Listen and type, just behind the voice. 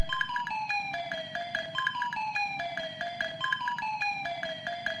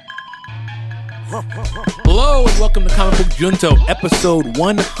Hello and welcome to Comic Book Junto, episode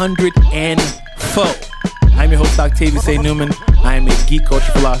 104. I'm your host, Octavius A. Newman. I am a geek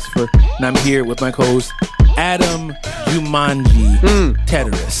culture philosopher, and I'm here with my co-host, Adam Jumanji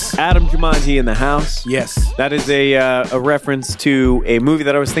Teteris. Adam Jumanji in the house. Yes. That is a reference to a movie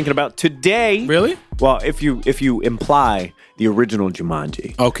that I was thinking about today. Really? Well, if you imply the original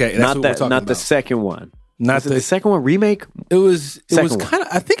Jumanji. Okay, that's what we're talking not about. the second one. Not the second one remake? It was Second kind of,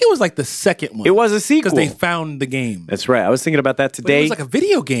 I think it was like the second one. It was a sequel. Because they found the game. That's right. I was thinking about that But it today. was like a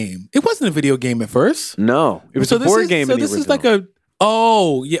video game. It wasn't a video game at first. No, it was a board game. So in the this is original.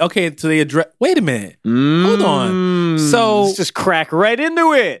 like okay, so they address, wait a minute. Hold on. So Let's just crack right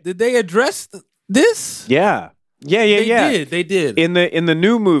into it. did they address this? Yeah. They did. In the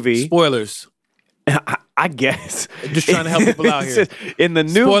new movie, Spoilers. I guess. Just trying to help people out here. In the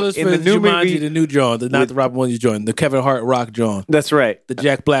new Spoilers in for the new Jumanji, movie, the new John, not the Robin Williams John, the Kevin Hart Rock John, that's right. the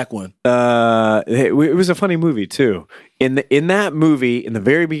Jack Black one. It was a funny movie too. In that movie, in the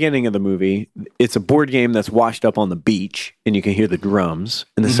very beginning of the movie, it's a board game that's washed up on the beach, and you can hear the drums.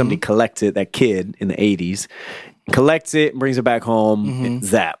 And then somebody collects it. That kid in the '80s collects it and brings it back home. And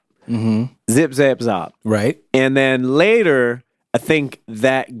zap, zip, zap, zop. Right. And then later, I think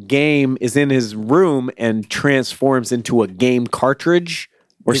that game is in his room and transforms into a game cartridge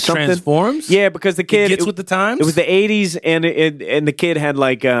or It something. transforms? Yeah, because the kid It gets with the times? It was the '80s, and the kid had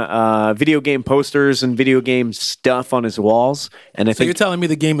like video game posters and video game stuff on his walls. And I So you're think telling me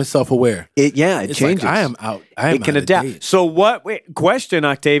the game is self-aware. it It's changes. like I am out. I am It can out of adapt. date. So what? Wait, question,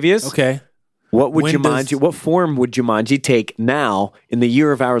 Octavius. Okay. What would When Jumanji? does- What form would Jumanji take now in the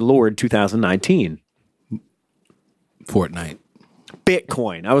year of our Lord 2019? Fortnite.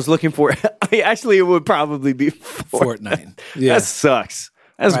 Bitcoin. I was looking for. Actually, it would probably be Fortnite. Yeah. That sucks.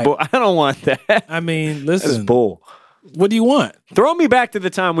 That's Right. bull. I don't want that. I mean, That's listen. bull. What do you want? Throw me back to the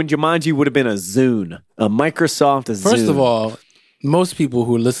time when Jumanji would have been a Zune, a Microsoft Zune. First of all, most people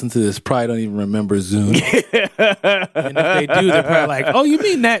who listen to this probably don't even remember Zoom. And if they do, they're probably like, "Oh, you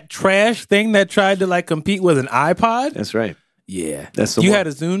mean that trash thing that tried to like compete with an iPod?" That's right. Yeah, That's the you one. had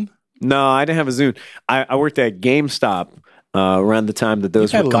a Zune. No, I didn't have a Zune. I worked at GameStop around the time that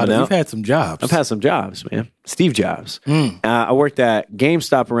those You've had were a lot coming of. out. You've had some jobs. I've had some jobs, man. Steve Jobs. I worked at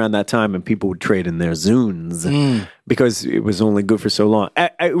GameStop around that time, and people would trade in their Zunes because it was only good for so long.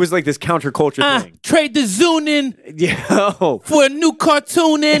 It was like this counterculture thing. Trade the Zune in Yeah. for a new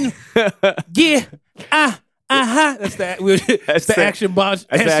cartoon in. Yeah. That's the That's the the- Action Bronson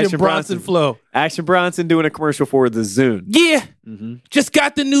that's the Action Bronson Bronson. flow. Action Bronson doing a commercial for the Zune. Yeah. Just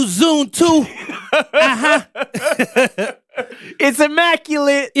got the new Zune too. It's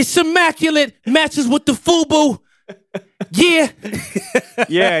immaculate. It's immaculate. Matches with the FUBU. Yeah.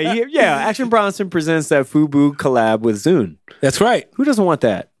 Yeah. Action Bronson presents that FUBU collab with Zune. That's right. Who doesn't want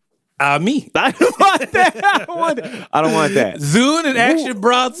that? Me. I don't want that. I don't want that. Zune and Action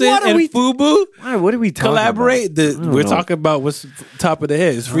Bronson what are and we- FUBU Why? What are we talking collaborate. about? We're know. talking about what's top of the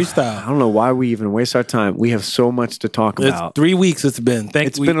head. It's I freestyle. don't know why we even waste our time. We have so much to talk It's about. 3 weeks it's been.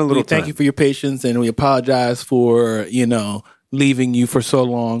 It's been a little Thank time. you for your patience, and we apologize for, leaving you for so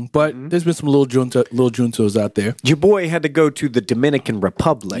long. But there's been some little juntos out there. Your boy had to go to the Dominican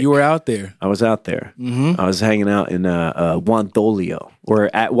Republic. You were out there. I was out there. I was hanging out in Juan Dolio.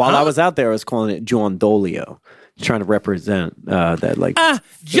 While I was out there, I was calling it Juan Dolio, trying to represent that like.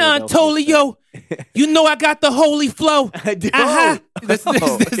 John Tolio, you know I got the holy flow.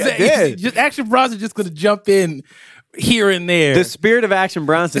 Just Action Bronson just gonna jump in here and there. The spirit of Action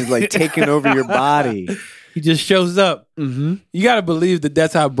Bronson is like taking over your body. He just shows up. You got to believe that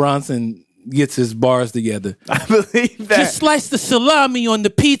that's how Bronson gets his bars together. I believe that. Just slice the salami on the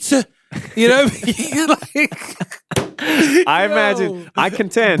pizza. You know what I mean? I imagine. I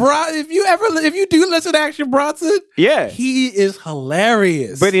contend. If you do listen to Action Bronson, Yeah. he is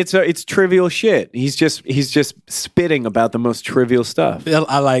hilarious. But it's trivial shit. He's just spitting about the most trivial stuff.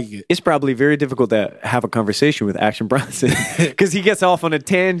 I like it. It's probably very difficult to have a conversation with Action Bronson because he gets off on a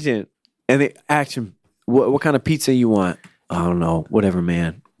tangent. And the Action, what kind of pizza you want? I don't know. Whatever,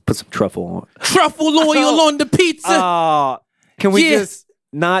 man. Put some truffle on. Truffle oil on the pizza. Can we Yeah. just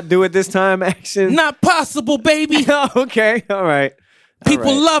not do it this time, Action? Not possible, baby. Okay. All right.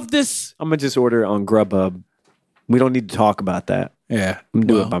 People love this. I'm going to just order it on Grubhub. We don't need to talk about that. Yeah. I'm going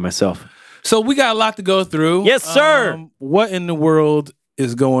to do it by myself. So we got a lot to go through. Yes, sir. What in the world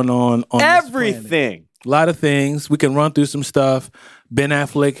is going on this planet? Everything. A lot of things. We can run through some stuff. Ben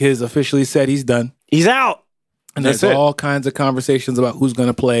Affleck has officially said he's done. He's out. And That's there's it. all kinds of conversations about who's going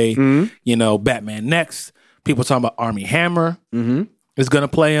to play, Batman next. People talking about Armie Hammer is going to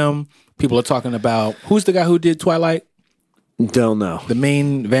play him. People are talking about, who's the guy who did Twilight? Don't know. The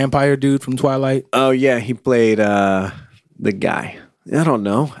main vampire dude from Twilight. Oh yeah, he played the guy. I don't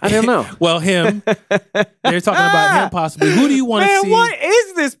know. Well, him. They're talking about him possibly. Who do you want to Man, see? what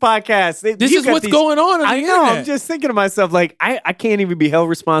is this podcast? This is what's going on. I know. I'm just thinking to myself, like, I can't even be held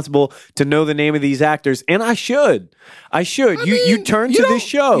responsible to know the name of these actors, and I should. You turn to this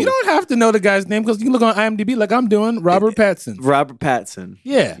show. You don't have to know the guy's name because you can look on IMDb like I'm doing. Robert Pattinson. Robert Pattinson.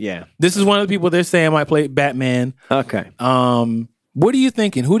 Yeah. This is one of the people they're saying might play Batman. Okay. What are you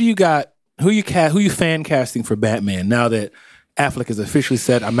thinking? Who do you got? Who you fan casting for Batman now that Affleck has officially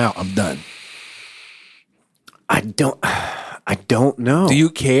said, I'm out, I'm done? I don't know. Do you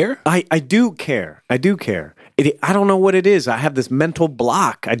care? I do care. I don't know what it is. I have this mental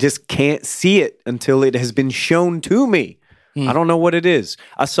block. I just can't see it until it has been shown to me. I don't know what it is.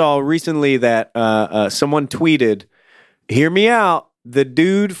 I saw recently that someone tweeted, hear me out, the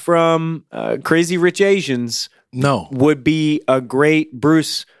dude from Crazy Rich Asians would be a great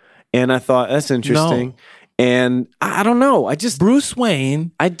Bruce. And I thought, that's interesting. No. And I don't know. Bruce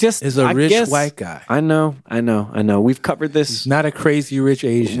Wayne is a rich white guy. I know. We've covered this. He's not a crazy rich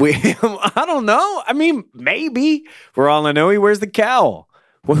Asian. I don't know. I mean, maybe. For all I know, he wears the cowl.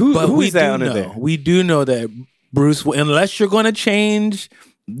 Well, who is that under there? We do know that Bruce, unless you're going to change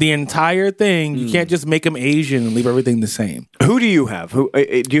the entire thing, you can't just make him Asian and leave everything the same. Who do you have?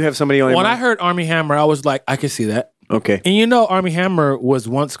 Do you have somebody on your When mind? I heard Armie Hammer, I was like, I could see that. Okay. And Armie Hammer was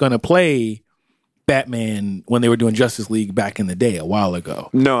once going to play Batman when they were doing Justice League back in the day, a while ago.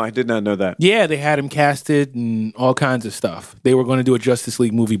 No, I did not know that. Yeah, they had him casted and all kinds of stuff. They were going to do a Justice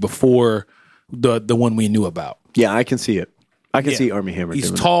League movie before the one we knew about. Yeah, I can see it. I can see Armie Hammer.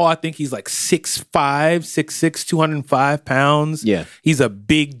 He's tall. I think he's like 6'5", 6'6", 205 pounds. Yeah. He's a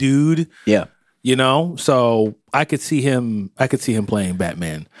big dude. Yeah. So I could see him playing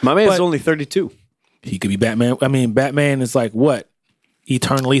Batman. My man's only 32. He could be Batman. I mean, Batman is like what?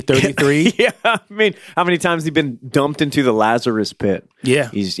 Eternally 33? Yeah. I mean, how many times has he been dumped into the Lazarus pit? Yeah.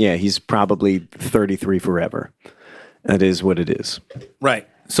 He's probably 33 forever. That is what it is. Right.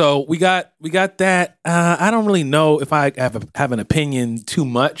 So we got that. I don't really know if I have an opinion too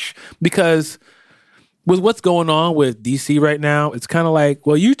much because with what's going on with DC right now, it's kind of like,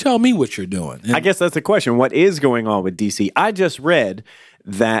 well, you tell me what you're doing. And I guess that's the question. What is going on with DC? I just read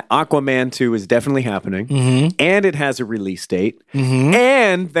that Aquaman 2 is definitely happening, and it has a release date.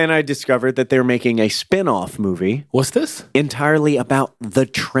 And then I discovered that they're making a spin-off movie. What's this? Entirely about the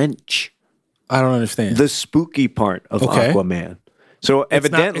trench. I don't understand. The spooky part of Aquaman. So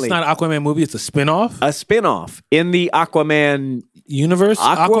evidently... It's not an Aquaman movie, it's a spin-off? A spin-off in the Aquaman... Universe?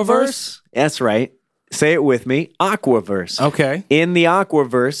 Aquaverse? That's right. Say it with me. Aquaverse. Okay. In the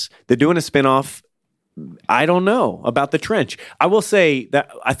Aquaverse, they're doing a spin-off. I don't know about the trench. I will say that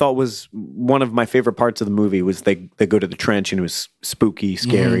I thought was one of my favorite parts of the movie was they go to the trench and it was spooky,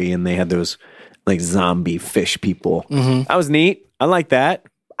 scary, and they had those like zombie fish people. That was neat. I like that.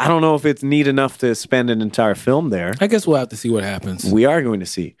 I don't know if it's neat enough to spend an entire film there. I guess we'll have to see what happens. We are going to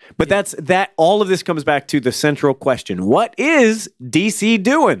see. But that's all of this comes back to the central question. What is DC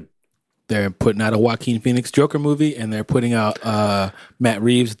doing? They're putting out a Joaquin Phoenix Joker movie, and they're putting out Matt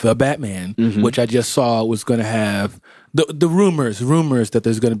Reeves' The Batman, which I just saw was going to have the rumors that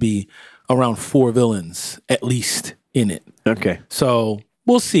there's going to be around 4 villains at least in it. Okay. So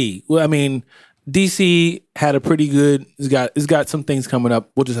we'll see. Well, I mean, DC had a pretty good. It's got some things coming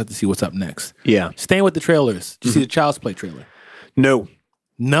up. We'll just have to see what's up next. Yeah. Staying with the trailers. Did you see the Child's Play trailer? No.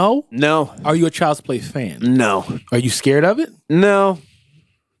 No? No. Are you a Child's Play fan? No. Are you scared of it? No.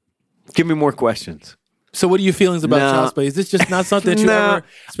 Give me more questions. So what are your feelings about Child's Play? Is this just not something that you ever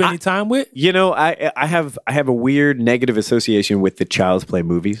spend any time with? You know, I have a weird negative association with the Child's Play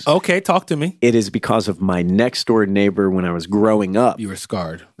movies. Okay, talk to me. It is because of my next door neighbor when I was growing up. You were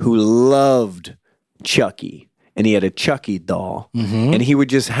scarred. Who loved Chucky. And he had a Chucky doll. And he would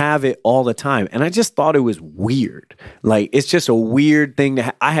just have it all the time. And I just thought it was weird. Like, it's just a weird thing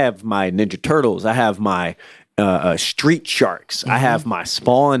to I have my Ninja Turtles. I have my Street Sharks. I have my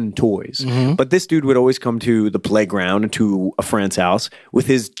Spawn toys. But this dude would always come to the playground and to a friend's house with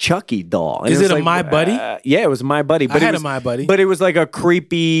his Chucky doll. And Is it a like, My Buddy? Yeah, it was My Buddy. But I had it was, a My Buddy. But it was like a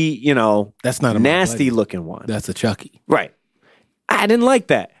creepy, that's not a nasty My Buddy. looking one. That's a Chucky. Right. I didn't like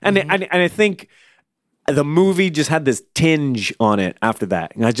that. And I think the movie just had this tinge on it after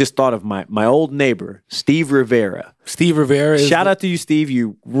that. And I just thought of my old neighbor, Steve Rivera. Steve Rivera. Shout out to you, Steve.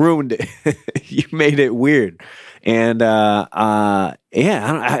 You ruined it. You made it weird. And I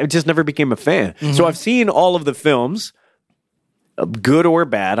just never became a fan. So I've seen all of the films, good or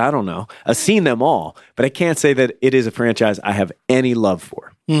bad. I don't know. I've seen them all. But I can't say that it is a franchise I have any love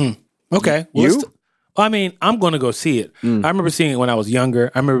for. Okay. Well, You? I mean, I'm going to go see it. I remember seeing it when I was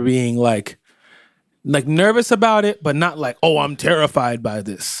younger. I remember being like nervous about it, but not like, oh, I'm terrified by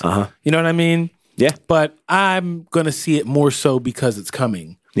this. You know what I mean? Yeah. But I'm going to see it more so because it's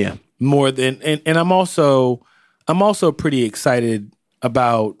coming. Yeah. More than, and I'm also pretty excited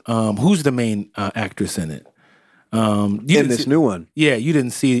about who's the main actress in it. In this new one. Yeah, you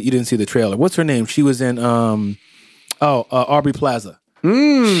didn't see the trailer. What's her name? She was in Aubrey Plaza.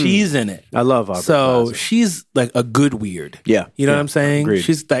 She's in it. I love Aubrey So Plaza. she's like a good weird. Yeah. You know what I'm saying? Agreed.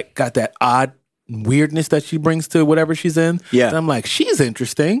 She's like got that odd weirdness that she brings to whatever she's in. Yeah. And I'm like, she's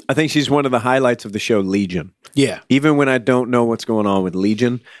interesting. I think she's one of the highlights of the show Legion. Yeah. Even when I don't know what's going on with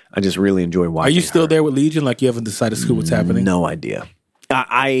Legion, I just really enjoy watching. Are you still her. there with Legion? Like you haven't decided to what's happening? No idea.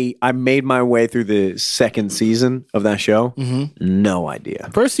 I made my way through the second season of that show. No idea.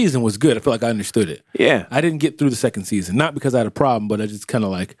 First season was good. I feel like I understood it. Yeah. I didn't get through the second season. Not because I had a problem, but I just kind of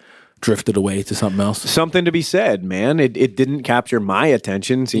like drifted away to something else. Something to be said, man. It didn't capture my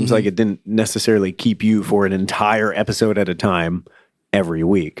attention. Seems like it didn't necessarily keep you for an entire episode at a time every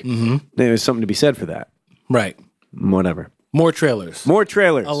week. There's something to be said for that. Right. Whatever. More trailers. More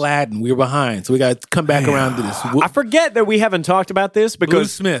trailers. Aladdin. We were behind, so we got to come back around to this. I forget that we haven't talked about this because Will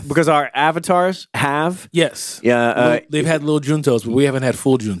Smith. because our avatars have. Yes. Yeah, They've had little Juntos, but we haven't had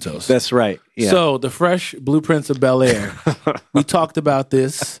full Juntos. That's right. Yeah. So, the Fresh Blueprints of Bel-Air. We talked about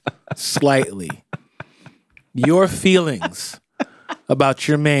this slightly. Your feelings about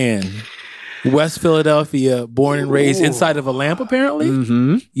your man, West Philadelphia, born and raised inside of a lamp,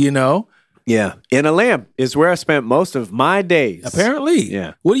 apparently. You know? Yeah, in a lamp is where I spent most of my days. Apparently.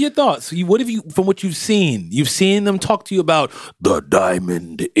 Yeah. What are your thoughts? What have you, from what you've seen? You've seen them talk to you about the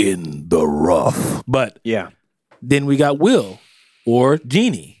diamond in the rough. But Yeah. then we got Will or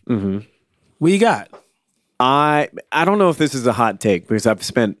Genie. What you got? I don't know if this is a hot take because I've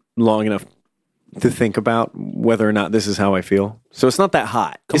spent long enough to think about whether or not this is how I feel. So it's not that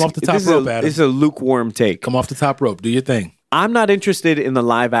hot. Come off the top rope, Adam. This is a lukewarm take. Come off the top rope. Do your thing. I'm not interested in the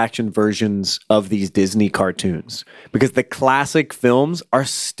live action versions of these Disney cartoons because the classic films are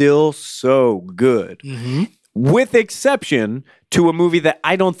still so good. With exception to a movie that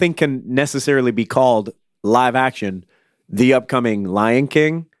I don't think can necessarily be called live action, the upcoming Lion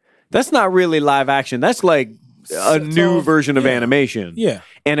King. That's not really live action. That's like a new version of animation. Yeah.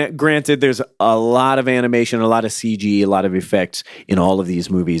 And granted, there's a lot of animation, a lot of CG, a lot of effects in all of these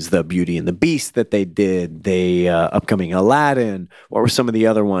movies. The Beauty and the Beast that they did, the upcoming Aladdin. What were some of the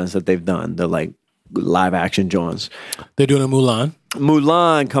other ones that they've done? The like live action Johns. They're doing a Mulan.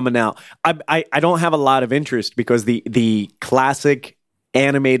 Mulan coming out. I don't have a lot of interest because the classic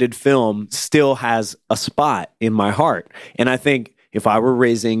animated film still has a spot in my heart. And I think if I were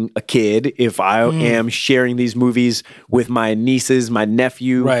raising a kid, if I am sharing these movies with my nieces, my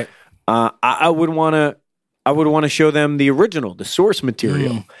nephew, Right. I would want to show them the original, the source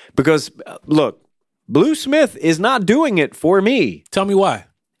material. Because look, Blue Smith is not doing it for me. Tell me why.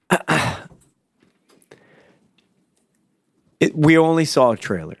 We only saw a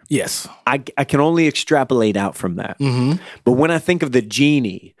trailer. Yes. I can only extrapolate out from that. But when I think of the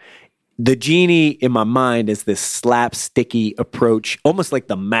genie in my mind is this slapsticky approach, almost like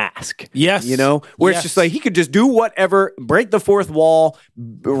The Mask. Yes. You know, where Yes. it's just like he could just do whatever, break the fourth wall,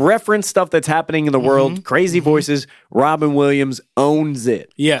 reference stuff that's happening in the world, crazy voices. Robin Williams owns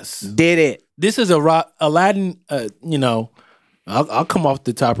it. Yes. Did it. This is Aladdin, you know, I'll come off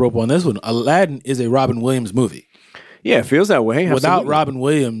the top rope on this one. Aladdin is a Robin Williams movie. Yeah, it feels that way. Without Absolutely. Robin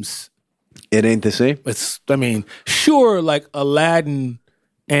Williams, It ain't the same. sure, like Aladdin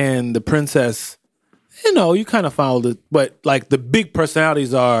and the princess, you know, you kind of followed it, but like the big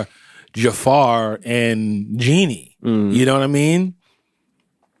personalities are Jafar and Genie. You know what I mean?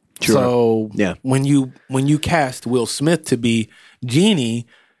 Sure. So Yeah. when you cast Will Smith to be Genie,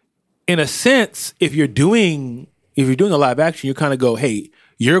 in a sense, if you're doing a live action, you kind of go, hey,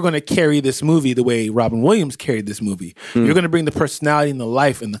 you're going to carry this movie the way Robin Williams carried this movie. You're going to bring the personality and the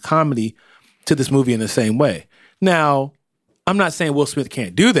life and the comedy to this movie in the same way. Now, I'm not saying Will Smith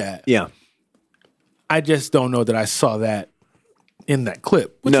can't do that. Yeah. I just don't know that I saw that in that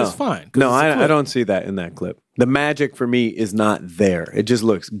clip, which is fine. 'cause No, it's a I clip. don't see that in that clip. The magic for me is not there. It just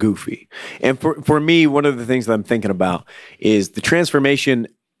looks goofy. And for me, one of the things that I'm thinking about is the transformation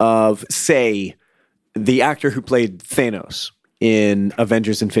of, say, the actor who played Thanos in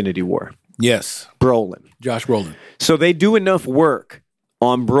Avengers Infinity War, Yes, Brolin. Josh Brolin. So they do enough work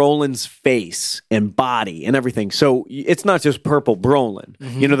on Brolin's face and body and everything. So it's not just purple Brolin.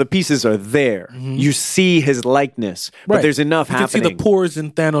 You know, the pieces are there. You see his likeness, but there's enough you happening. can see the pores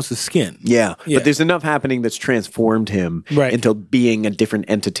in Thanos' skin. Yeah, Yeah. but there's enough happening that's transformed him Right. into being a different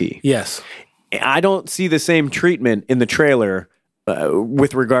entity. Yes. I don't see the same treatment in the trailer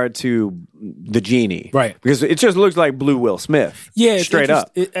with regard to the genie, Right. Because it just looks like Blue Will Smith. Yeah, it's straight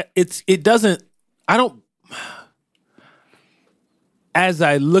up. It doesn't. I don't. As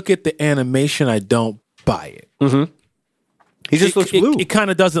I look at the animation, I don't buy it. He just looks blue. It kind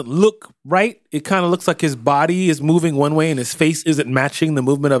of doesn't look right. It kind of looks like his body is moving one way and his face isn't matching the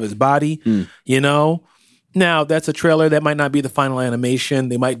movement of his body. You know. Now that's a trailer. That might not be the final animation.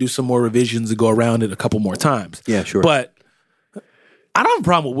 They might do some more revisions to go around it a couple more times. Yeah, sure. But I don't have a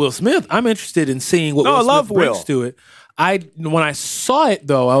problem with Will Smith. I'm interested in seeing what Will Smith brings to it. When I saw it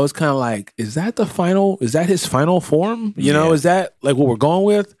though, I was kind of like, is that the final? Is that his final form? You know, is that like what we're going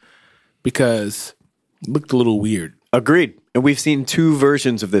with? Because it looked a little weird. Agreed. And we've seen two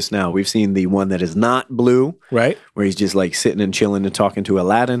versions of this now. We've seen the one that is not blue, right? Where he's just like sitting and chilling and talking to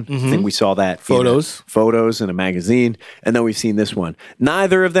Aladdin. I think we saw that photos in a magazine, and then we've seen this one.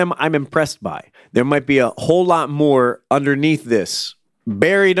 Neither of them I'm impressed by. There might be a whole lot more underneath this,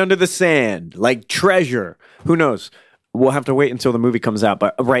 buried under the sand, like treasure. Who knows? We'll have to wait until the movie comes out.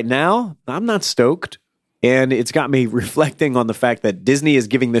 But right now, I'm not stoked. And it's got me reflecting on the fact that Disney is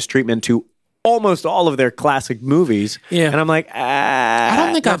giving this treatment to almost all of their classic movies. Yeah. And I'm like, I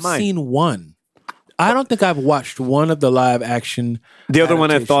don't think I've seen one. I don't think I've watched one of the live action. The other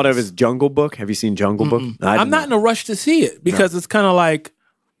one I thought of is Jungle Book. Have you seen Jungle Book? I'm not in a rush to see it because it's kind of like,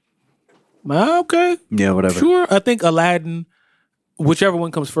 okay. Yeah, whatever. Sure. I think Aladdin, whichever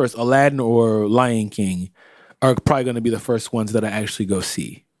one comes first, Aladdin or Lion King, are probably going to be the first ones that I actually go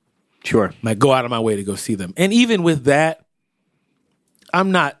see. Sure. Like go out of my way to go see them. And even with that,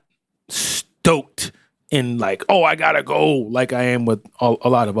 I'm not stoked in like, oh, I gotta go like I am with a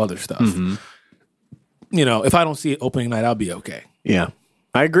lot of other stuff. You know, if I don't see it opening night, I'll be okay. Yeah,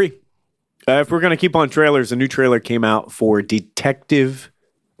 I agree. If we're going to keep on trailers, a new trailer came out for Detective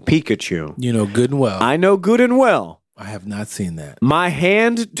Pikachu. You know good and well. I know good and well. I have not seen that. My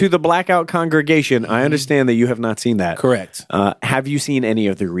hand to the blackout congregation. I understand that you have not seen that. Correct. Have you seen any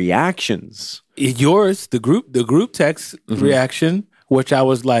of the reactions? Yours, the group text reaction, which I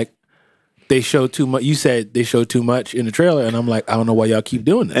was like, they showed too much. You said they showed too much in the trailer, and I'm like, I don't know why y'all keep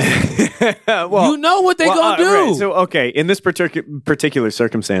doing that. Well, you know what they gonna do. Right. So, okay, in this particular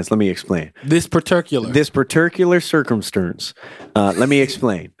circumstance, let me explain. This particular circumstance, let me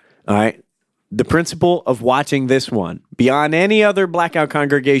explain. All right. The principle of watching this one, beyond any other blackout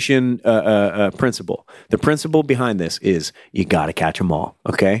congregation principle, the principle behind this is you got to catch them all,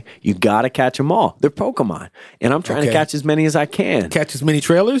 okay? You got to catch them all. They're Pokemon, and I'm trying to catch as many as I can. Catch as many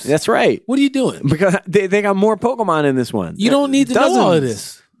trailers? That's right. What are you doing? Because they got more Pokemon in this one. You don't need to know all of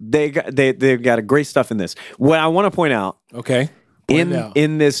this. They've got great stuff in this. What I want to point out,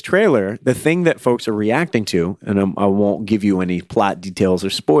 in this trailer, the thing that folks are reacting to, and I won't give you any plot details or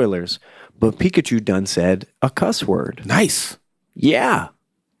spoilers, but Pikachu done said a cuss word. Nice. Yeah.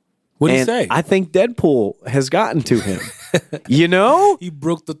 What did he say? I think Deadpool has gotten to him. You know? He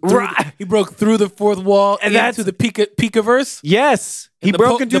broke through the fourth wall and into the Pikaverse? Yes. He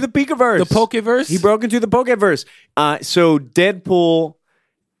broke into the Pikaverse. The Pokeverse? He broke into the Pokeverse. So Deadpool,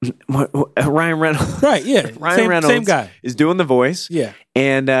 Ryan Reynolds. Right, yeah. Ryan Reynolds same guy. is doing the voice. Yeah.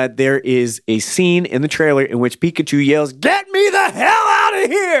 And there is a scene in the trailer in which Pikachu yells, "Get me the hell out of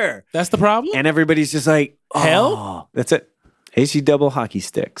here!" That's the problem? And everybody's just like, hell? That's it. AC double hockey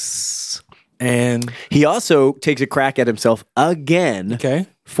sticks. And he also takes a crack at himself again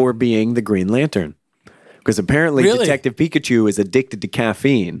for being the Green Lantern. Because apparently Detective Pikachu is addicted to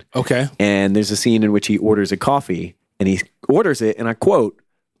caffeine. Okay. And there's a scene in which he orders a coffee, and he orders it, and I quote,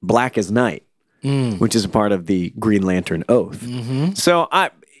 "black as night," which is a part of the Green Lantern oath. So,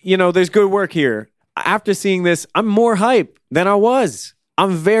 there's good work here. After seeing this, I'm more hype than I was.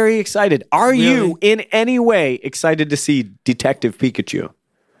 I'm very excited. Are you in any way excited to see Detective Pikachu?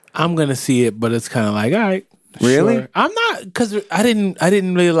 I'm going to see it, but it's kind of like, all right. Really? Sure. I'm not, because I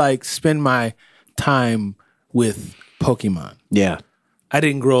didn't really like spend my time with Pokemon. Yeah. I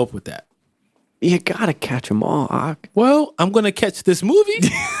didn't grow up with that. You got to catch them all, Ak. Well, I'm going to catch this movie.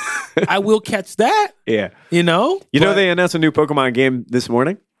 I will catch that. Yeah. You know? They announced a new Pokemon game this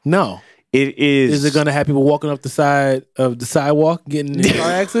morning? No. It is. Is it going to have people walking up the side of the sidewalk getting in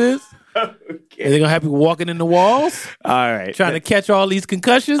car accidents? Okay. Are they going to have people walking in the walls? All right. Trying to catch all these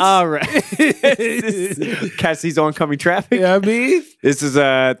concussions? All right. Catch these oncoming traffic? Yeah, I mean. This is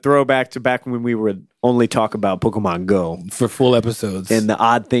a throwback to back when we would only talk about Pokemon Go. For full episodes. And the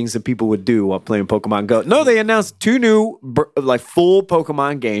odd things that people would do while playing Pokemon Go. No, they announced 2 new full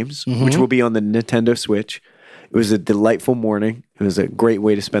Pokemon games, which will be on the Nintendo Switch. It was a delightful morning. It was a great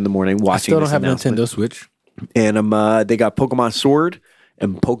way to spend the morning watching. I still don't have a Nintendo Switch. And they got Pokemon Sword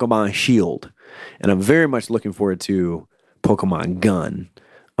and Pokemon Shield. And I'm very much looking forward to Pokemon Gun.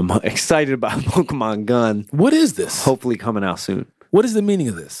 I'm excited about Pokemon Gun. What is this? Hopefully coming out soon. What is the meaning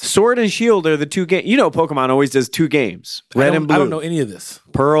of this? Sword and Shield are the two games. You know, Pokemon always does two games. Red and blue. I don't know any of this.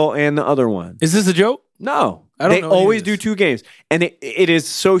 Pearl and the other one. Is this a joke? No. I don't they know any of always this. do two games. And it is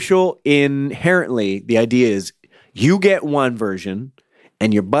social inherently. The idea is you get one version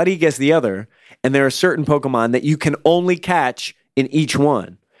and your buddy gets the other. And there are certain Pokemon that you can only catch in each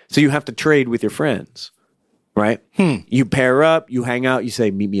one. So you have to trade with your friends. Right? You pair up, you hang out, you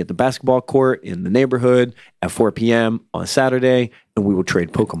say, meet me at the basketball court in the neighborhood at 4 p.m. on Saturday, and we will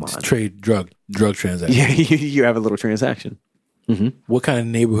trade Pokemon. Trade drug transaction. Yeah, you have a little transaction. What kind of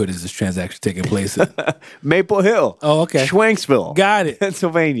neighborhood is this transaction taking place in? Maple Hill. Oh, okay. Schwanksville. Got it.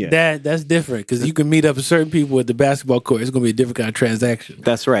 Pennsylvania. That's different because you can meet up with certain people at the basketball court. It's going to be a different kind of transaction.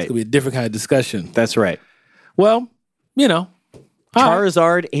 That's right. It's going to be a different kind of discussion. That's right. Well, you know.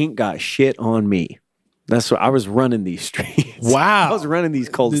 Charizard ain't got shit on me. That's what I was running these streets. Wow. I was running these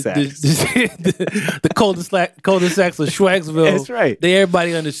cul-de-sacs. The cul-de-sacs of Schwagsville. That's right.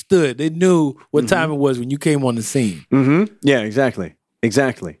 Everybody understood. They knew what time it was when you came on the scene. Mm-hmm. Yeah, exactly.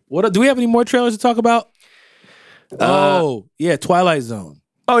 Do we have any more trailers to talk about? Twilight Zone.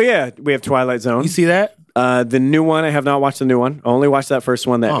 Oh, yeah. We have Twilight Zone. You see that? The new one, I have not watched the new one. I only watched that first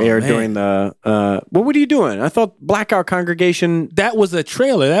one that aired during the... what are you doing? I thought Blackout Congregation... That was a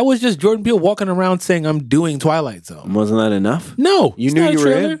trailer. That was just Jordan Peele walking around saying, I'm doing Twilight Zone. Wasn't that enough? No. You knew you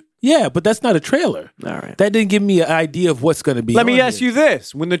were in? Yeah, but that's not a trailer. All right. That didn't give me an idea of what's going to be. Let me ask you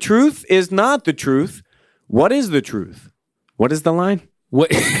this. When the truth is not the truth, what is the truth? What is the line?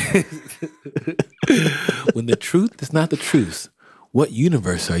 What? When the truth is not the truth, what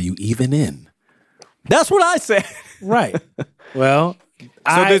universe are you even in? That's what I said. Right. Well,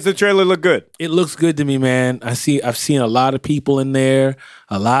 does the trailer look good? It looks good to me, man. I've seen a lot of people in there,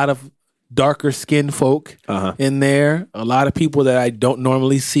 a lot of darker skinned folk in there, a lot of people that I don't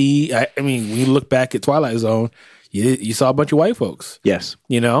normally see. I mean, when you look back at Twilight Zone, you saw a bunch of white folks. Yes.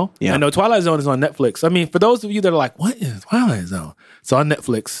 You know? Yeah. I know Twilight Zone is on Netflix. I mean, for those of you that are like, what is Twilight Zone? It's on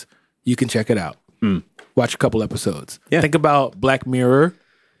Netflix. You can check it out. Watch a couple episodes. Yeah. Think about Black Mirror,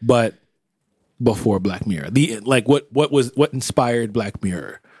 but before Black Mirror. What inspired Black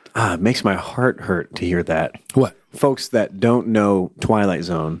Mirror? It makes my heart hurt to hear that. What? Folks that don't know Twilight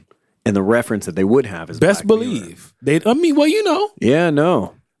Zone and the reference that they would have is Best Black believe. You know. Yeah,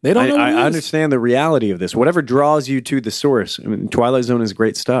 no. They don't know what it I is. understand the reality of this. Whatever draws you to the source. I mean, Twilight Zone is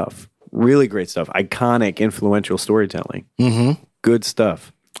great stuff. Really great stuff. Iconic, influential storytelling. Mm-hmm. Good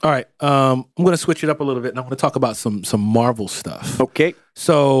stuff. All right. I'm going to switch it up a little bit, and I'm going to talk about some Marvel stuff. Okay.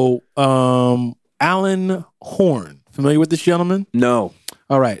 So, Alan Horn. Familiar with this gentleman? No.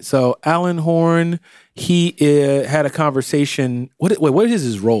 All right. So, Alan Horn, he had a conversation. What is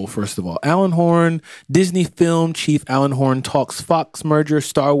his role, first of all? Alan Horn, Disney film chief Alan Horn talks Fox merger,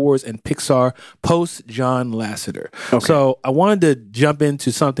 Star Wars, and Pixar post John Lasseter. Okay. So, I wanted to jump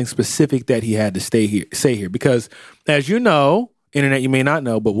into something specific that he had to say here, because as you know, Internet, you may not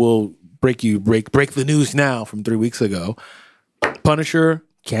know, but we'll break the news now from 3 weeks ago. Punisher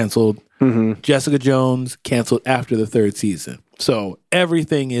canceled. Mm-hmm. Jessica Jones canceled after the third season. So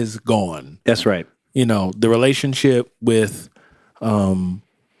everything is gone. That's right. You know, the relationship with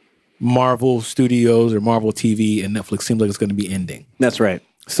Marvel Studios or Marvel TV and Netflix seems like it's going to be ending. That's right.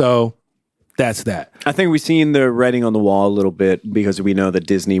 So that's that. I think we've seen the writing on the wall a little bit because we know that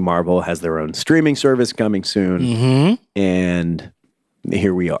Disney Marvel has their own streaming service coming soon. Mm-hmm. And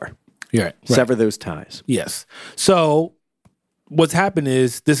here we are. You're right. Sever those ties. Yes. So what's happened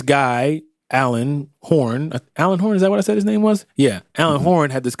is this guy, Alan Horn, is that what I said his name was? Yeah. Alan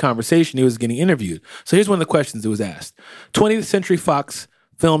Horn had this conversation. He was getting interviewed. So here's one of the questions that was asked. 20th Century Fox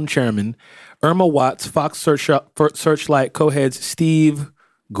film chairman Irma Watts, Fox Searchlight co-heads Steve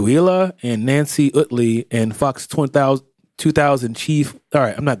Guila and Nancy Utley, and Fox 2000 chief. All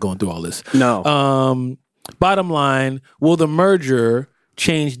right, I'm not going through all this. No. Bottom line, will the merger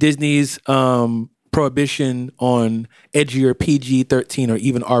change Disney's prohibition on edgier PG-13 or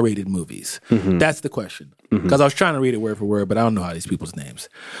even R-rated movies? Mm-hmm. That's the question. Because I was trying to read it word for word, but I don't know how these people's names.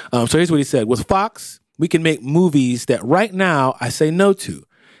 So here's what he said. With Fox, we can make movies that right now I say no to.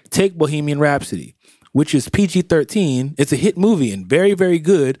 Take Bohemian Rhapsody, which is PG-13. It's a hit movie and very, very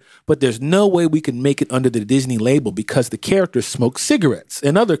good, but there's no way we can make it under the Disney label because the characters smoke cigarettes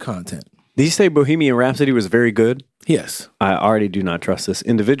and other content. Did you say Bohemian Rhapsody was very good? Yes. I already do not trust this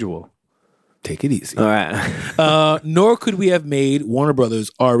individual. Take it easy. All right. Nor could we have made Warner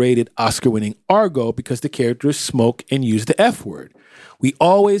Brothers R-rated Oscar-winning Argo because the characters smoke and use the F word. we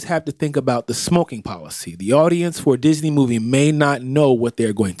always have to think about the smoking policy. The audience for a Disney movie may not know what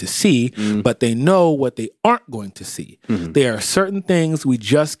they're going to see, but they know what they aren't going to see. There are certain things we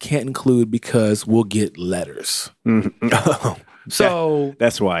just can't include because we'll get letters. So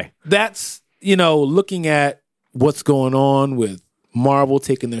that's why. That's, looking at what's going on with Marvel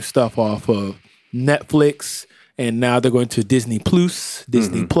taking their stuff off of Netflix, and now they're going to Disney Plus,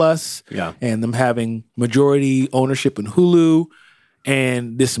 and them having majority ownership in Hulu.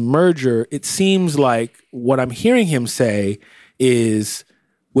 And this merger, it seems like what I'm hearing him say is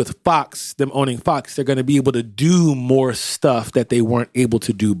with Fox, them owning Fox, they're going to be able to do more stuff that they weren't able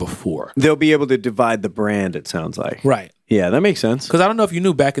to do before. They'll be able to divide the brand, it sounds like. Right. Yeah, that makes sense. Because I don't know if you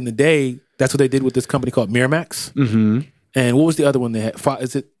knew back in the day, that's what they did with this company called Miramax. Mm-hmm. And what was the other one they had?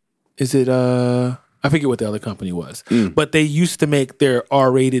 Is it I forget what the other company was. But they used to make their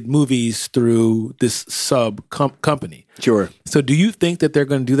R-rated movies through this sub company. Sure. So do you think that they're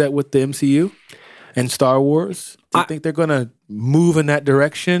going to do that with the MCU and Star Wars? Do you think they're going to move in that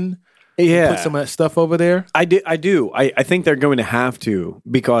direction? Yeah. Put some of that stuff over there? I do. I think they're going to have to,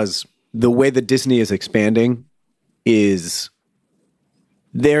 because the way that Disney is expanding is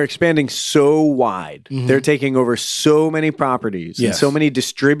they're expanding so wide. They're taking over so many properties and so many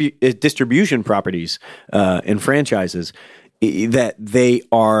distribution properties and franchises that they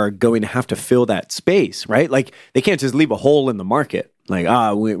are going to have to fill that space, right? Like, they can't just leave a hole in the market. Like,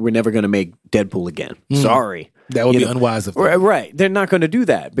 we're never going to make Deadpool again. Sorry. That would be unwise of them. Right. They're not going to do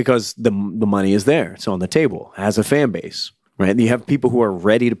that because the money is there. It's on the table. It has a fan base, right? You have people who are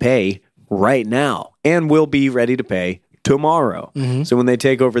ready to pay right now and will be ready to pay tomorrow. So when they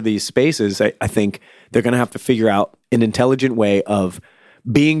take over these spaces, I think they're going to have to figure out an intelligent way of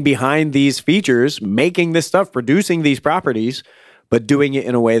being behind these features, making this stuff, producing these properties, but doing it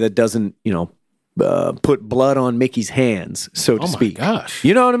in a way that doesn't, put blood on Mickey's hands, so to speak. Oh my gosh.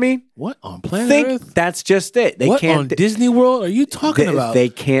 You know what I mean? What on planet Earth? That's just it. They what can't on Disney World are you talking about? They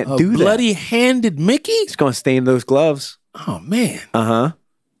can't do that. Bloody-handed Mickey? It's going to stain those gloves. Oh, man. Uh-huh.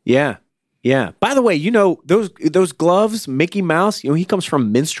 Yeah. Yeah. By the way, those gloves, Mickey Mouse, he comes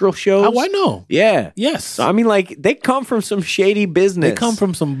from minstrel shows. Oh, I know. Yeah. Yes. So, I mean, like, they come from some shady business. They come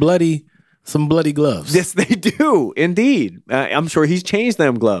from some bloody gloves. Yes, they do. Indeed. I'm sure he's changed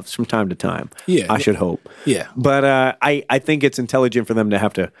them gloves from time to time. Yeah. I should hope. Yeah. But I think it's intelligent for them to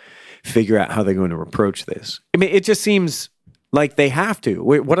have to figure out how they're going to approach this. I mean, it just seems like they have to.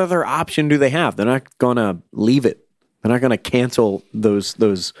 What other option do they have? They're not going to leave it. They're not going to cancel those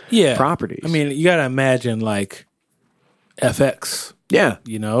properties. I mean, you got to imagine like FX. Yeah.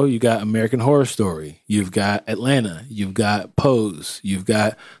 You got American Horror Story. You've got Atlanta. You've got Pose. You've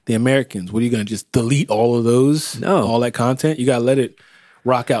got The Americans. What are you going to just delete all of those? No. All that content? You got to let it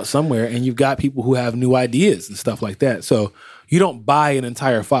rock out somewhere. And you've got people who have new ideas and stuff like that. So you don't buy an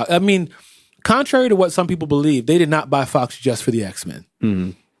entire Fox. I mean, contrary to what some people believe, they did not buy Fox just for the X-Men.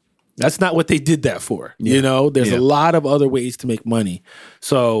 Mm-hmm. That's not what they did that for. Yeah. There's a lot of other ways to make money.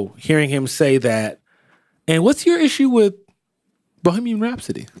 So hearing him say that, and what's your issue with Bohemian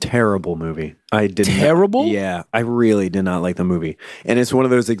Rhapsody? Terrible movie. Terrible? Yeah, I really did not like the movie. And it's one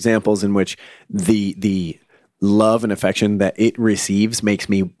of those examples in which the love and affection that it receives makes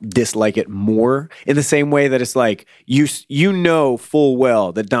me dislike it more, in the same way that it's like, you know full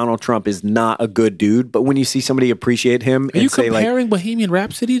well that Donald Trump is not a good dude, but when you see somebody appreciate him Are you comparing Bohemian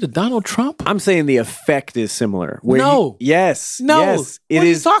Rhapsody to Donald Trump? I'm saying the effect is similar. Yes. What are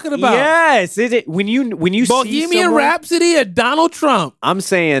you talking about? Yes. When you Bohemian see someone, Rhapsody or Donald Trump? I'm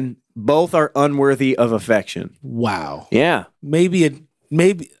saying both are unworthy of affection. Wow. Yeah. Maybe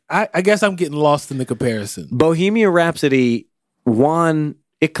I guess I'm getting lost in the comparison. Bohemian Rhapsody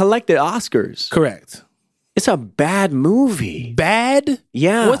it collected Oscars. Correct. It's a bad movie. Bad?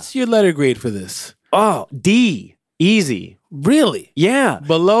 Yeah. What's your letter grade for this? Oh, D. Easy. Really? Yeah.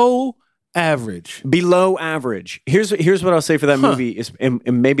 Below average. Below average. Here's what I'll say for that movie is, and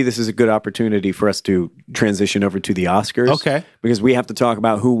maybe this is a good opportunity for us to transition over to the Oscars. Okay. Because we have to talk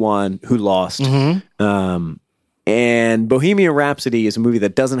about who won, who lost. Mm-hmm. And Bohemian Rhapsody is a movie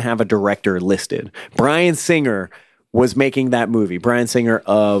that doesn't have a director listed. Bryan Singer was making that movie. Bryan Singer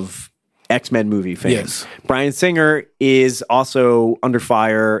of X-Men movie fame. Yes. Bryan Singer is also under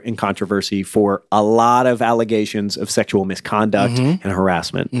fire and controversy for a lot of allegations of sexual misconduct and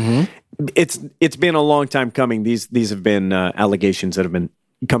harassment. Mm-hmm. It's been a long time coming. These have been allegations that have been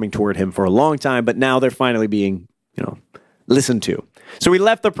coming toward him for a long time, but now they're finally being, listened to. So we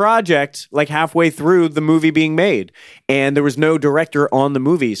left the project like halfway through the movie being made, and there was no director on the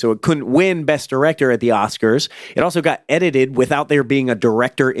movie, so it couldn't win Best Director at the Oscars. It also got edited without there being a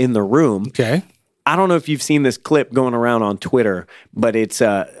director in the room. Okay. I don't know if you've seen this clip going around on Twitter, but it's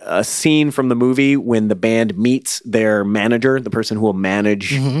a scene from the movie when the band meets their manager, the person who will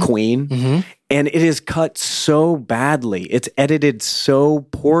manage Queen. And it is cut so badly. It's edited so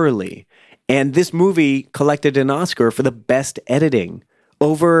poorly. And this movie collected an Oscar for the best editing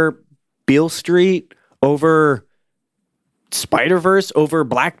over Beale Street, over Spider-Verse, over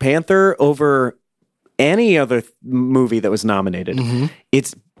Black Panther, over any other movie that was nominated.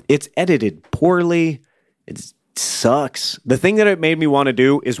 It's edited poorly. It sucks. The thing that it made me want to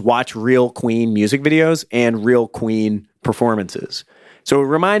do is watch real Queen music videos and real Queen performances. So it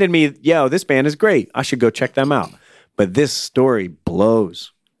reminded me, yo, this band is great. I should go check them out. But this story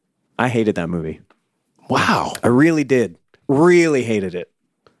blows. I hated that movie. Wow. I really did. Really hated it.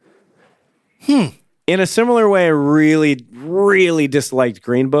 In a similar way, I really, really disliked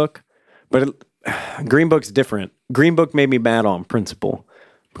Green Book. But Green Book's different. Green Book made me mad on principle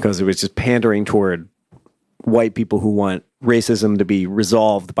because it was just pandering toward white people who want racism to be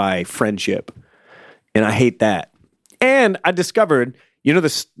resolved by friendship. And I hate that. And I discovered, you know,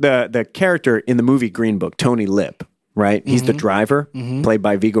 the character in the movie Green Book, Tony Lip, right? He's the driver, played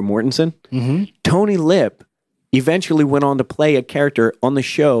by Viggo Mortensen. Tony Lip eventually went on to play a character on the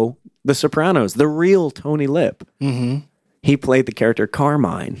show The Sopranos, the real Tony Lip. He played the character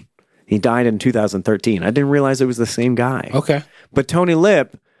Carmine. He died in 2013. I didn't realize it was the same guy. Okay. But Tony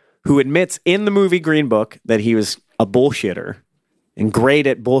Lip, who admits in the movie Green Book that he was a bullshitter and great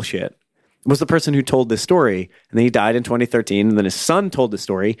at bullshit, was the person who told this story. And then he died in 2013. And then his son told the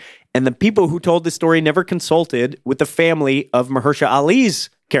story. And the people who told the story never consulted with the family of Mahershala Ali's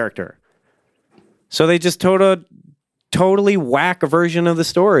character. So they just told a totally whack version of the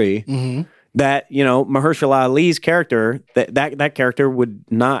story that, you know, Mahershala Ali's character, that character would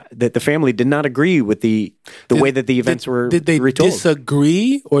not, that the family did not agree with the way that the events were Did they retold.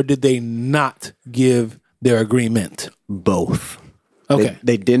 disagree or did they not give their agreement? Both. Okay.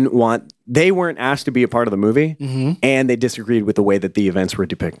 They weren't asked to be a part of the movie, and they disagreed with the way that the events were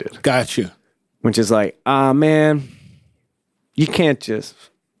depicted. Got you. Which is like, man, you can't just...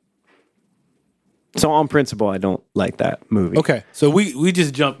 So on principle, I don't like that movie. Okay. So we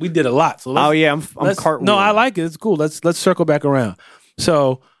just jumped. We did a lot. So I'm cartwheeling. No, I like it. It's cool. Let's circle back around.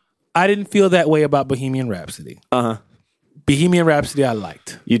 So I didn't feel that way about Bohemian Rhapsody. Bohemian Rhapsody I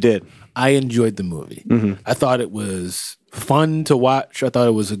liked. You did. I enjoyed the movie. I thought it was fun to watch. I thought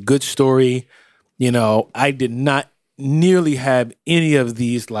it was a good story. You know, I did not nearly have any of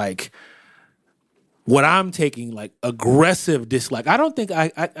these, like, what I'm taking, like, aggressive dislike. I don't think